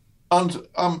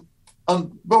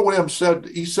 And Bill Williams said,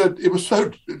 it was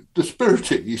so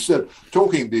dispiriting, he said,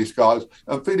 talking to these guys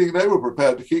and feeling they were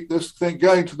prepared to keep this thing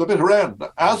going to the bitter end,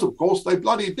 as of course they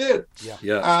bloody did.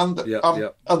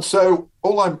 And so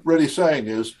all I'm really saying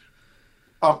is,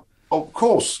 of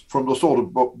course, from the sort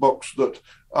of books that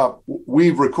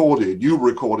we've recorded, you've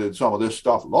recorded some of this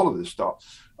stuff, a lot of this stuff.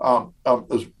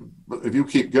 If you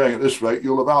keep going at this rate,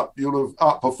 you'll have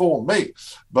outperformed me.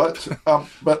 But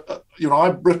I've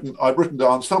written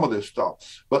down some of this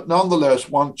stuff. But nonetheless,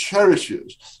 one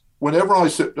cherishes. Whenever I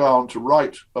sit down to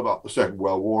write about the Second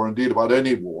World War, indeed about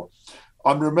any war,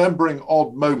 I'm remembering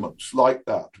odd moments like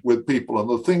that with people and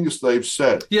the things they've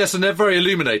said. Yes, and they're very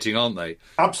illuminating, aren't they?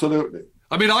 Absolutely.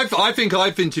 I mean, I think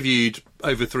I've interviewed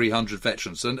over 300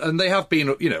 veterans, and they have been,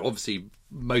 obviously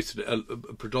most of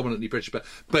it predominantly British,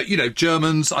 but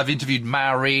Germans. I've interviewed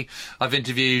Maori. I've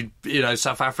interviewed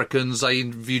South Africans. I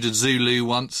interviewed a Zulu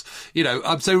once.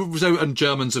 And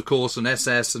Germans, of course, and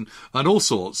SS and all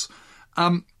sorts.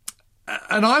 And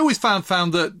I always found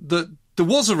that there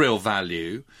was a real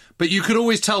value, but you could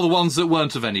always tell the ones that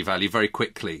weren't of any value very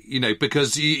quickly,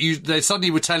 because they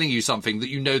suddenly were telling you something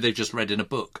that they've just read in a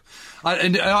book.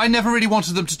 And I never really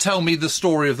wanted them to tell me the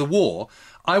story of the war.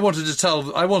 I wanted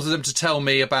them to tell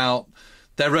me about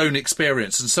their own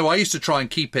experience. And so I used to try and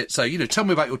keep it so, tell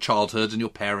me about your childhood and your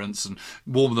parents and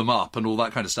warm them up and all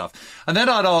that kind of stuff. And then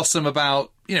I'd ask them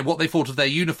about, what they thought of their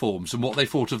uniforms and what they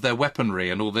thought of their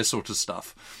weaponry and all this sort of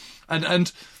stuff.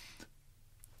 And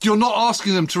you're not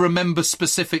asking them to remember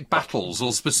specific battles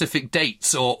or specific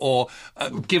dates or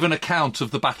give an account of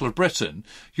the Battle of Britain.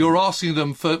 You're asking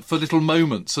them for little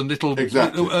moments and little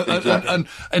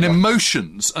and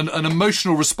emotions and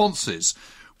emotional responses,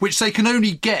 which they can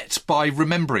only get by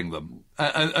remembering them.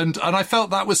 And I felt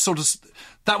that was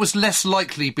that was less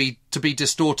likely to be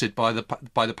distorted by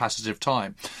the passage of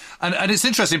time. And it's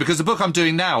interesting because the book I'm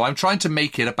doing now, I'm trying to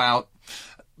make it about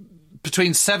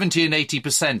between 70 and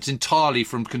 80% entirely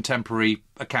from contemporary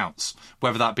accounts,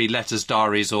 whether that be letters,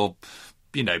 diaries, or,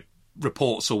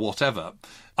 reports or whatever.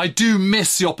 I do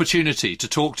miss the opportunity to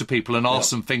talk to people and ask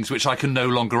them things which I can no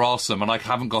longer ask them and I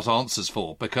haven't got answers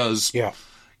for because,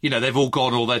 they've all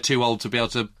gone or they're too old to be able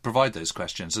to provide those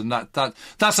questions. And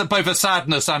that's both a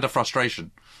sadness and a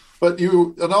frustration. But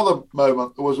another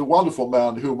moment, there was a wonderful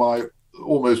man whom I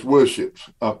almost worshipped,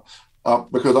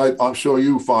 because I'm sure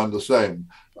you find the same.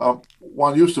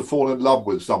 One used to fall in love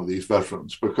with some of these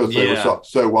veterans because they were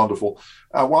so wonderful.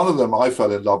 And one of them I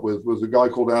fell in love with was a guy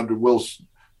called Andrew Wilson,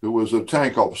 who was a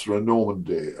tank officer in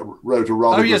Normandy, wrote a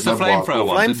rather good the memoir.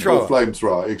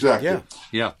 Flamethrower, exactly.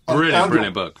 Yeah,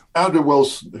 brilliant book. Andrew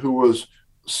Wilson, who was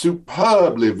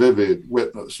superbly vivid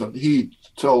witness, and he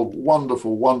told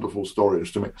wonderful, wonderful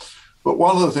stories to me. But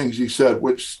one of the things he said,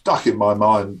 which stuck in my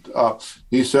mind,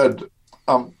 he said,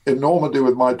 in Normandy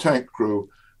with my tank crew,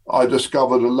 I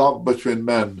discovered a love between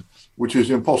men, which is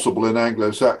impossible in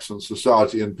Anglo-Saxon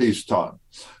society in peacetime.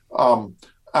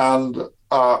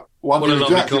 Wondered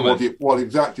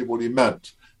exactly what he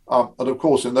meant. And of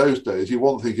course, in those days, he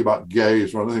wasn't thinking about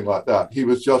gays or anything like that. He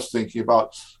was just thinking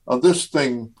about, and this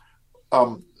thing,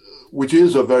 which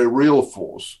is a very real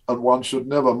force, and one should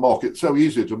never mock. It's so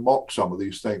easy to mock some of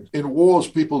these things. In wars,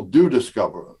 people do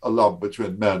discover a love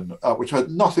between men, which had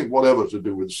nothing whatever to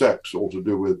do with sex or to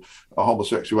do with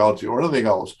homosexuality or anything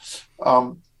else.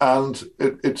 And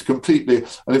it's completely,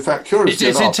 and in fact, curiously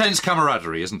enough, it's intense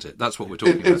camaraderie, isn't it? That's what we're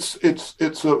talking about.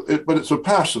 But it's a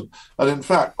passion. And in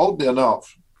fact, oddly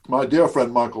enough, my dear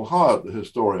friend Michael Hyatt, the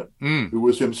historian, who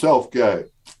was himself gay,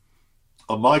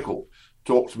 and Michael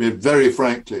talked to me very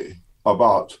frankly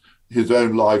about his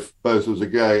own life, both as a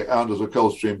gay and as a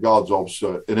Coldstream Guards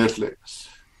officer in Italy.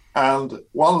 And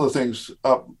one of the things,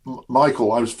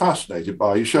 Michael, I was fascinated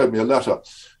by, he showed me a letter.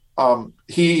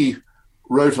 He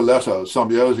wrote a letter some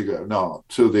years ago now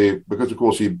because of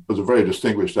course he was a very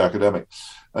distinguished academic,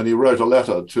 and he wrote a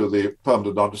letter to the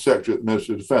Permanent Undersecretary at the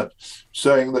Ministry of Defence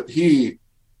saying that he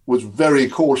was very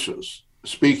cautious,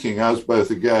 speaking as both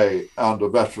a gay and a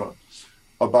veteran,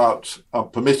 about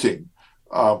permitting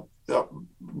open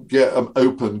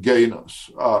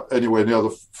gayness anywhere near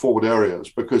the forward areas,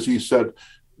 because he said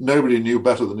nobody knew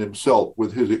better than himself,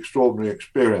 with his extraordinary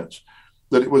experience,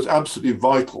 that it was absolutely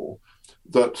vital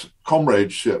that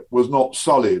comradeship was not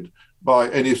sullied by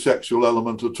any sexual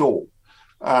element at all.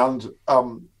 And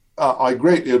I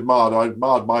greatly admired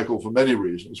Michael for many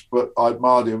reasons, but I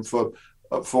admired him for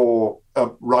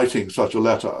writing such a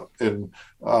letter in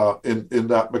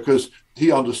that, because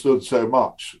he understood so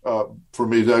much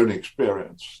from his own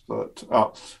experience. That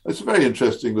it's a very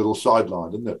interesting little sideline,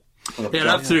 isn't it? It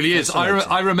absolutely is.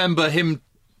 I remember him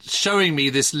showing me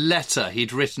this letter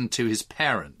he'd written to his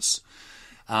parents.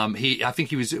 I think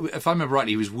he was, if I remember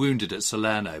rightly, he was wounded at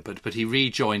Salerno, but he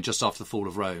rejoined just after the fall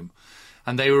of Rome,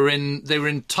 and they were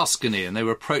in Tuscany, and they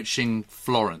were approaching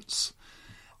Florence.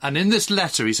 And in this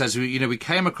letter, he says, we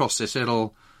came across this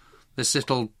little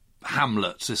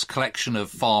hamlet, this collection of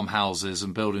farmhouses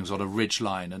and buildings on a ridge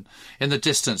line, and in the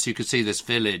distance you could see this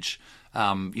village,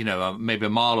 maybe a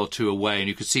mile or two away, and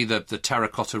you could see the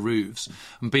terracotta roofs.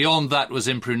 And beyond that was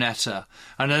Impruneta.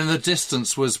 And in the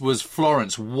distance was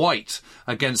Florence, white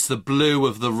against the blue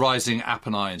of the rising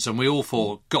Apennines. And we all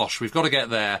thought, gosh, we've got to get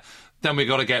there. Then we've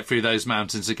got to get through those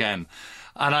mountains again.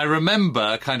 And I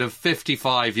remember kind of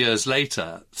 65 years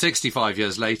later,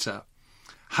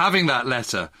 having that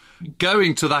letter,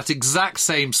 going to that exact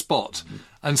same spot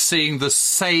and seeing the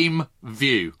same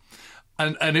view.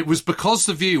 And it was because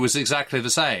the view was exactly the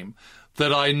same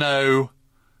that I know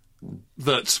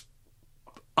that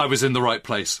I was in the right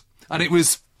place. And it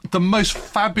was the most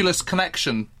fabulous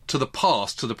connection to the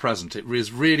past, to the present. It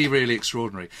was really, really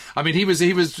extraordinary. I mean, he was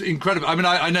incredible. I mean,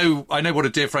 I know what a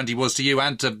dear friend he was to you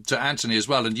and to Anthony as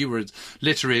well. And you were a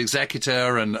literary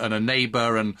executor and a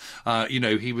neighbour, and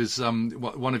he was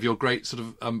one of your great sort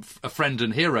of a friend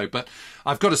and hero. But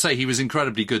I've got to say, he was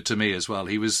incredibly good to me as well.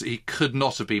 He could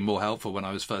not have been more helpful when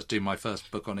I was first doing my first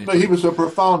book on Italy. No, he was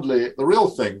the real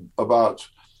thing about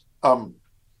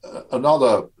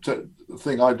another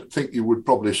thing. I think you would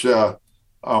probably share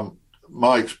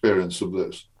my experience of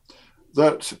this,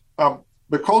 that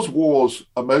because wars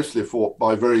are mostly fought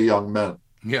by very young men,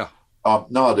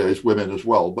 nowadays women as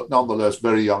well, but nonetheless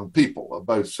very young people of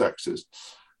both sexes,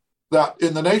 that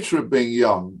in the nature of being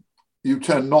young, you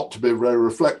tend not to be very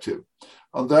reflective.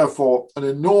 And therefore, an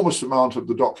enormous amount of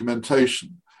the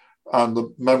documentation and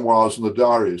the memoirs and the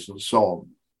diaries and so on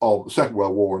of the Second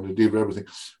World War, and indeed of everything,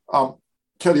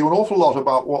 tell you an awful lot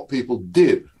about what people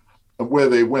did and where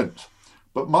they went,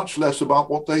 but much less about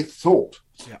what they thought.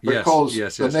 Yeah. Because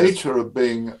the nature of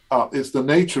being, it's the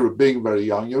nature of being very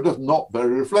young. You're just not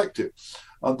very reflective.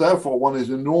 And therefore, one is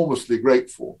enormously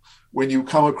grateful when you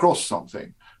come across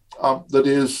something that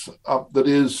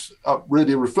is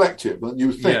really reflective and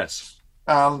you think. Yes.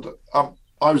 And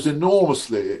I was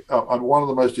enormously, one of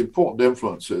the most important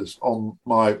influences on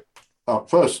my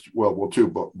first World War II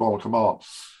book, Bomber Command,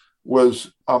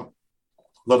 was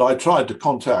that I tried to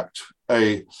contact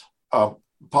a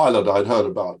pilot I'd heard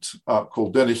about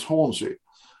called Dennis Hornsey.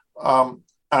 And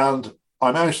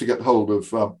I managed to get hold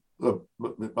of,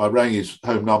 I rang his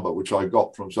home number, which I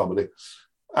got from somebody.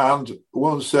 And the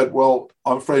woman said, well,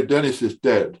 I'm afraid Dennis is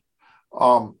dead.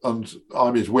 And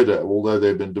I'm his widow, although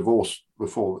they'd been divorced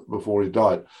before he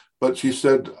died. But she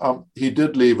said, he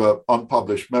did leave an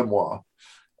unpublished memoir.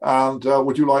 And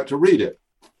would you like to read it?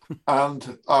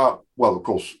 And, well, of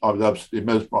course, I was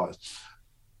absolutely mesmerized.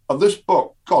 And this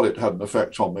book, God, it had an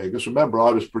effect on me. Because remember,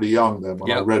 I was pretty young then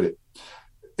when I read it.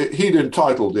 He'd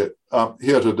entitled it,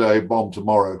 Here Today, Bomb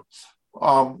Tomorrow.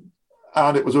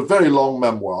 And it was a very long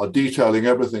memoir detailing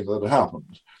everything that had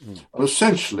happened. And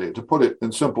essentially, to put it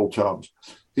in simple terms,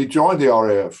 he joined the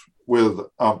RAF with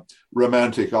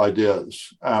romantic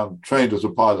ideas and trained as a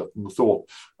pilot and thought,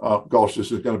 gosh,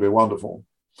 this is going to be wonderful.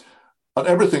 And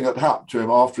everything that happened to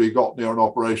him after he got near an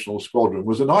operational squadron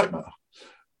was a nightmare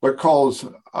because,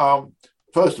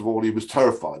 first of all, he was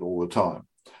terrified all the time.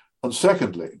 And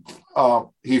secondly,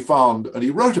 he found, and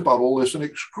he wrote about all this in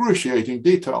excruciating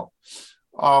detail.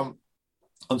 And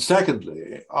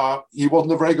secondly, he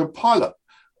wasn't a very good pilot.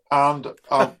 And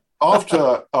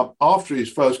after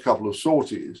his first couple of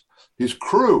sorties, his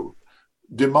crew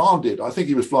demanded, I think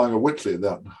he was flying a Whitley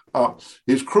then,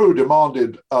 his crew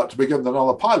demanded to be given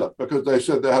another pilot because they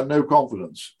said they had no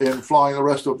confidence in flying the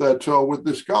rest of their tour with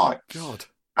this guy. God.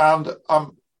 And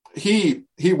he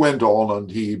went on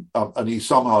and he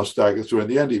somehow staggered through. In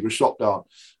the end, he was shot down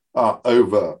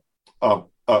over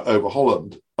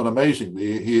Holland. And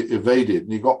amazingly, he evaded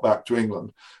and he got back to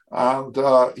England. And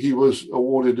he was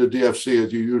awarded a DFC,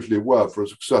 as you usually were, for a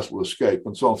successful escape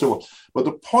and so on and so forth. But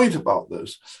the point about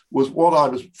this was what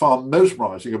I found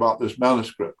mesmerizing about this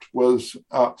manuscript was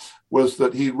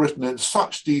that he'd written in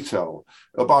such detail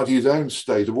about his own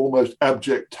state of almost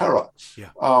abject terror.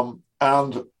 Yeah.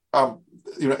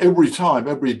 Every time,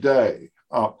 every day,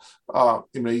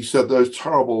 he said those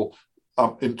terrible,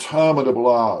 interminable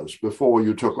hours before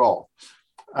you took off.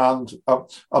 And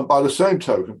by the same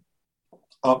token,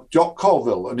 Jock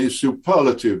Colville and his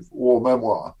superlative war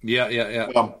memoir.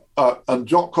 And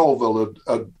Jock Colville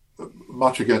had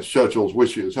much against Churchill's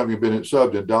wishes, having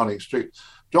served in Downing Street.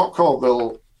 Jock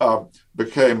Colville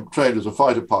became trained as a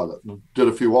fighter pilot and did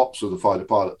a few ops as a fighter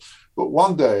pilot. But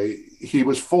one day he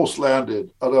was force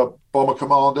landed at a Bomber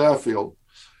Command airfield,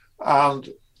 and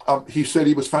he said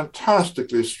he was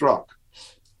fantastically struck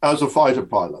as a fighter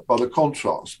pilot by the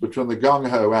contrast between the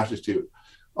gung-ho attitude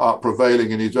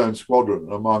prevailing in his own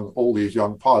squadron among all these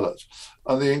young pilots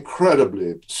and the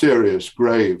incredibly serious,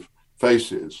 grave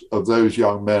faces of those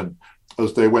young men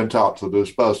as they went out to the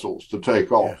dispersals to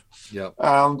take off. Yeah.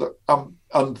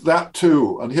 And that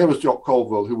too, and here was Jock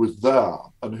Colville, who was there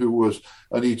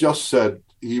and he just said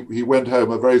he went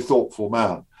home a very thoughtful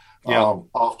man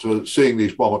after seeing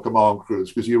these Bomber Command crews,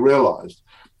 because he realized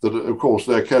that, of course,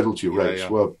 their casualty rates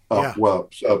were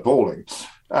appalling.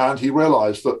 And he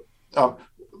realized that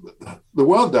there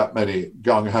weren't that many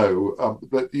gung-ho,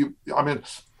 but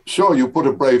sure, you put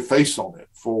a brave face on it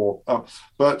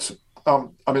but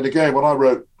again, when I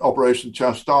wrote Operation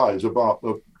Chastise about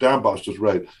the Dam Busters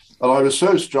raid, and I was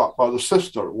so struck by the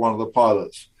sister of one of the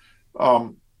pilots,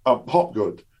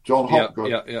 Hopgood, John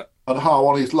Hopgood, and how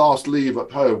on his last leave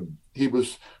at home, he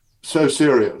was so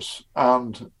serious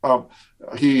and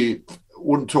he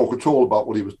wouldn't talk at all about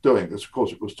what he was doing, because of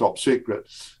course it was top secret,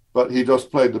 but he just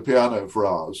played the piano for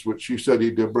hours, which she said he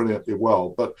did brilliantly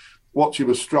well. But what she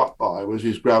was struck by was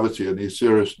his gravity and his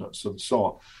seriousness and so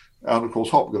on. And of course,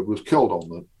 Hopgood was killed on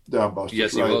the Dam Busters.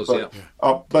 Yes, he was,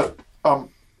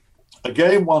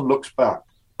 again, one looks back,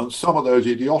 and some of those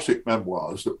idiotic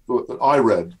memoirs that I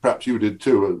read, perhaps you did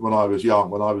too, when I was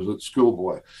young, when I was a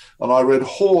schoolboy, and I read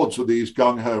hordes of these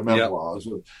gung-ho memoirs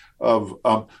of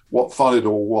what fun it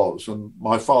all was, and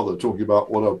my father talking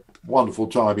about what a wonderful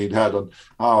time he'd had and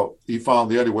how he found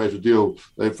the only way to deal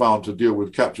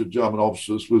with captured German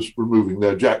officers was removing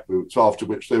their jackboots, after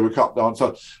which they were cut down.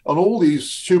 And all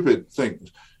these stupid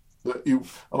things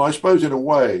and I suppose in a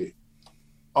way,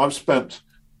 I've spent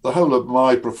the whole of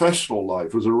my professional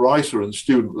life as a writer and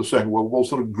student of the Second World War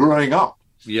sort of growing up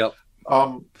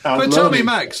But tell me,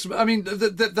 Max, I mean,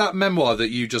 that memoir that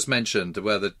you just mentioned,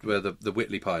 where the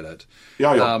Whitley pilot,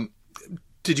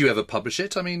 did you ever publish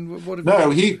it? I mean, what?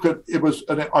 No, he could. It was.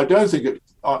 I don't think it.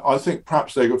 I think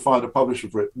perhaps they could find a publisher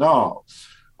for it now,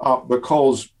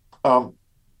 because,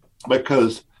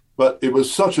 but it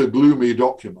was such a gloomy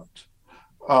document.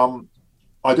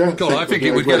 I don't. God, I think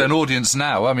it would get an audience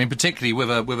now. I mean, particularly with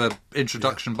a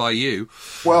introduction by you.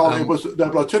 Well, it was.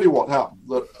 But I'll tell you what happened.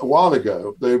 That a while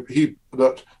ago,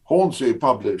 that Hornsey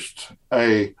published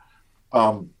a.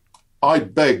 I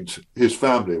begged his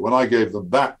family when I gave them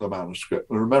back the manuscript.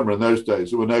 And remember, in those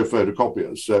days there were no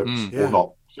photocopiers, or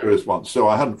not serious ones. So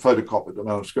I hadn't photocopied the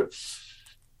manuscript,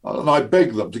 and I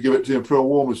begged them to give it to the Imperial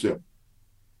War Museum.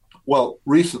 Well,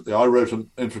 recently I wrote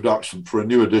an introduction for a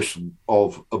new edition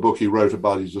of a book he wrote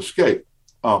about his escape.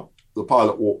 The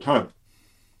pilot walked home.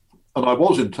 And I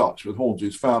was in touch with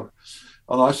Hornsey's family.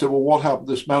 And I said, well, what happened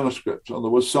to this manuscript? And there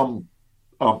was some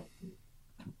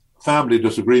family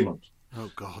disagreement. Oh,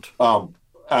 God.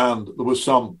 And there was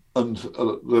some, and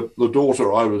the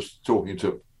daughter I was talking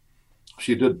to,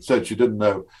 said she didn't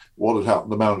know what had happened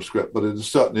to the manuscript, but it had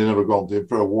certainly never gone to the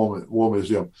Imperial War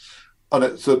Museum. And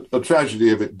it's a tragedy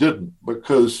if it didn't,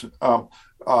 because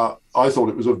I thought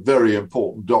it was a very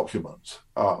important document.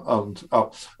 And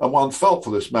one felt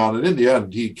for this man. And in the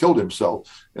end, he killed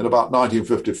himself in about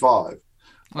 1955.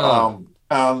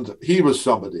 And he was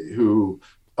somebody who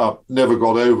never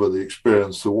got over the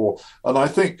experience of the war. And I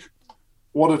think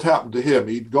what had happened to him,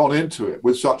 he'd gone into it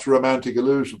with such romantic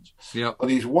illusions. Yep.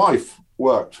 And his wife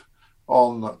worked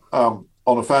on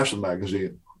a fashion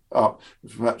magazine. In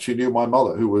fact, she knew my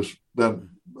mother, who was then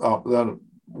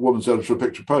woman's editor of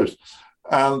Picture Post.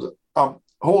 And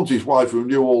Hornsey's wife, who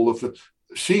knew all of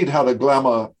she'd had a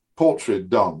glamour portrait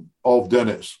done of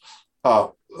Dennis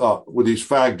with his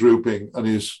fag drooping and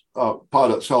his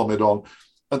pilot's helmet on.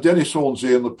 And Dennis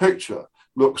Hornsey in the picture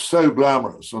looks so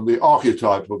glamorous and the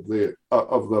archetype of the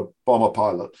bomber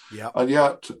pilot. Yep. And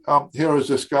yet here is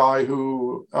this guy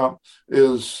who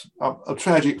is a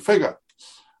tragic figure.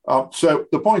 So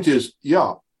the point is,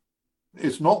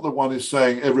 it's not that one is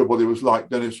saying everybody was like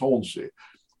Dennis Hornsey.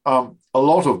 A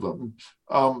lot of them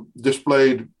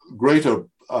displayed greater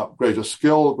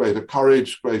skill, greater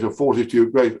courage, greater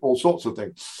fortitude, all sorts of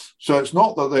things. So it's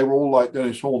not that they were all like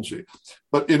Dennis Hornsey.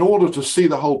 But in order to see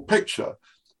the whole picture,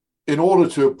 in order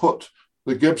to put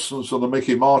the Gibsons and the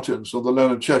Mickey Martins and the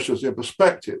Leonard Cheshires in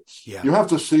perspective, you have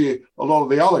to see a lot of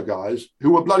the other guys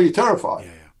who were bloody terrified.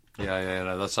 Yeah,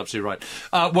 no, that's absolutely right.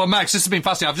 Well, Max, this has been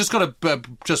fascinating. I've just got to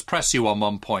just press you on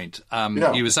one point.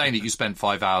 You were saying that you spent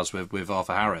 5 hours with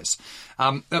Arthur Harris.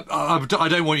 I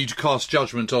don't want you to cast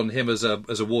judgment on him as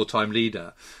a wartime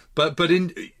leader, but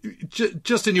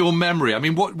just in your memory, I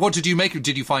mean, what did you make of?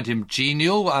 Did you find him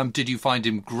genial? Did you find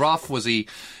him gruff? Was he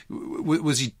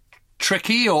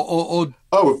tricky or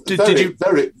did you?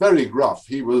 Very, very gruff.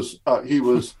 He was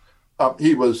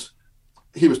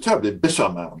terribly bitter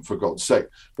man, for God's sake,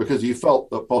 because he felt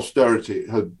that posterity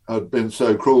had been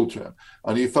so cruel to him,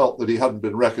 and he felt that he hadn't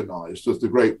been recognised as the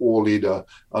great war leader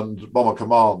and bomber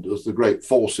command as the great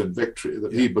force in victory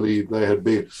that he believed they had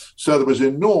been. So there was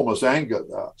enormous anger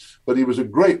there, but he was a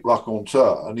great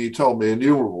raconteur, and he told me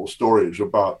innumerable stories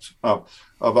about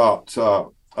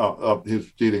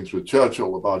his dealings with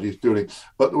Churchill, about his doing,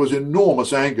 but there was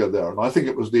enormous anger there, and I think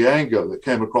it was the anger that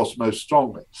came across most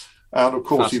strongly. And of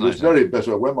course, he was very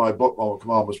bitter when my book, Bomber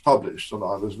Command, was published, and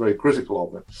I was very critical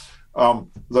of it,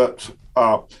 that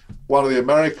one of the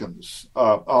Americans,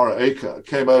 R. Aker,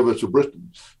 came over to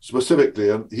Britain specifically,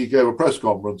 and he gave a press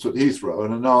conference at Heathrow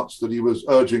and announced that he was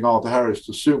urging Arthur Harris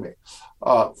to sue me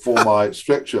for my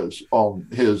strictures on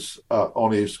his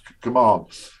command.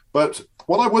 But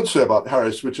what I would say about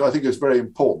Harris, which I think is very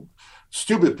important,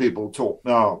 stupid people talk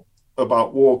now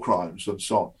about war crimes and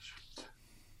so on.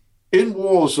 In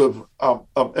wars of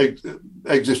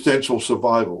existential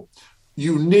survival,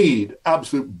 you need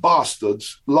absolute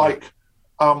bastards like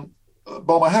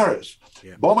Bomber Harris.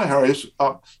 Yeah. Bomber Harris,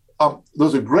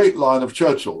 there's a great line of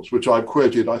Churchill's, which I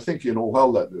quoted, I think, in All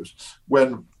Hell Let Loose,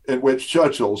 in which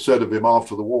Churchill said of him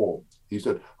after the war, he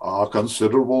said, "A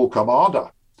considerable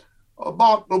commander."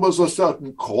 But there was a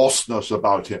certain coarseness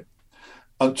about him.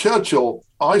 And Churchill,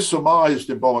 I surmised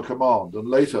in Bomber Command, and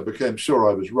later became sure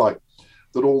I was right,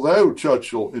 that although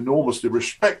Churchill enormously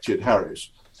respected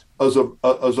Harris as a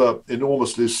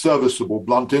enormously serviceable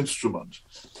blunt instrument,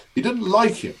 he didn't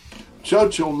like him.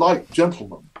 Churchill liked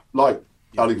gentlemen, like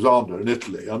Alexander in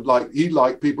Italy, and he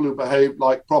liked people who behaved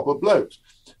like proper blokes.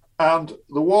 And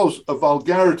there was a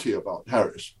vulgarity about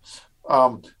Harris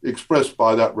expressed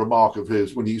by that remark of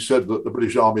his when he said that the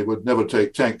British Army would never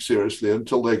take tanks seriously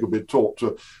until they could be taught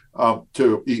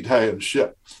to eat hay and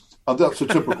shit. And that's a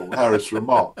typical Harris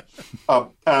remark.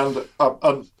 And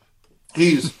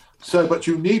he's so, but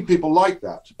you need people like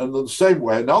that. And in the same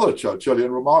way, another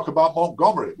Churchillian remark about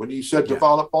Montgomery when he said to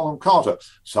Violet Bonham Carter,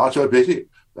 such a pity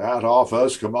that our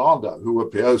first commander, who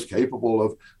appears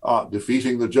capable of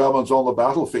defeating the Germans on the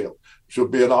battlefield,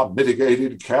 should be an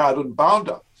unmitigated cad and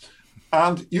bounder.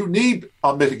 And you need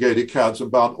unmitigated cads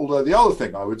and bound. Although the other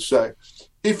thing I would say,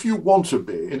 if you want to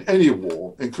be in any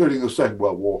war, including the Second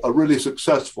World War, a really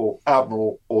successful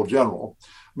admiral or general,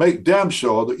 make damn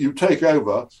sure that you take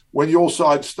over when your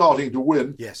side's starting to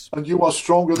win, and you are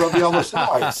stronger than the other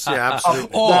side. Yes, yeah,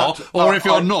 absolutely. Or if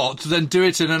you're not, then do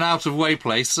it in an out-of-way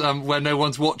place where no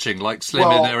one's watching, like Slim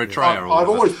in Eritrea. I've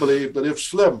always believed that if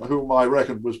Slim, whom I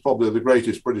reckon was probably the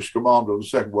greatest British commander of the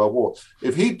Second World War,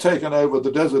 if he'd taken over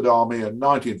the Desert Army in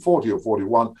 1940 or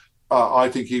 41, I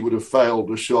think he would have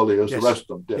failed as surely as the rest of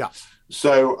them did. Yeah.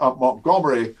 So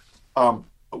Montgomery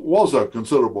was a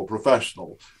considerable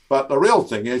professional. But the real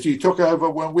thing is he took over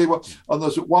when we were, and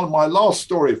there's one of my last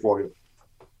story for you,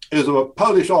 is of a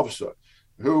Polish officer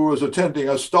who was attending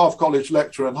a staff college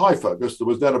lecture in Haifa, because there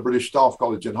was then a British staff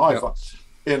college in Haifa,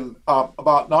 in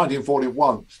about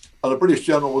 1941. And a British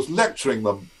general was lecturing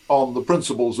them on the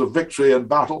principles of victory in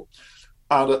battle.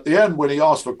 And at the end, when he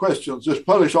asked for questions, this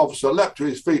Polish officer leapt to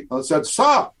his feet and said,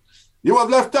 "Sir, you have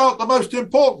left out the most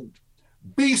important.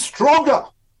 Be stronger."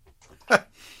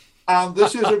 And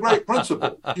this is a great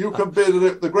principle. You can be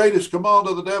the greatest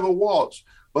commander that ever was,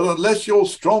 but unless you're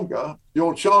stronger,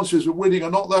 your chances of winning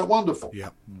are not that wonderful. Yeah.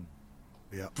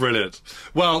 Yeah. Brilliant.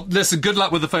 Well, listen, good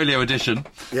luck with the folio edition.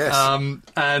 Yes.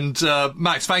 And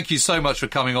Max, thank you so much for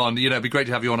coming on. You know, it'd be great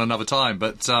to have you on another time.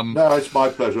 But no, it's my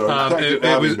pleasure. Thank you for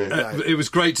having me. It was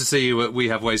great to see you at We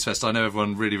Have Ways Fest. I know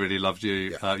everyone really, really loved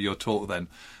you, your talk then.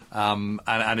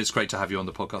 And it's great to have you on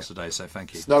the podcast today. So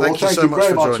thank you. No, thank you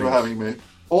very much for having me.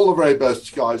 All the very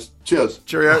best, guys. Cheers.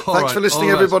 Cheerio. Thanks for listening,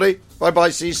 everybody.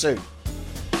 Bye-bye. See you soon.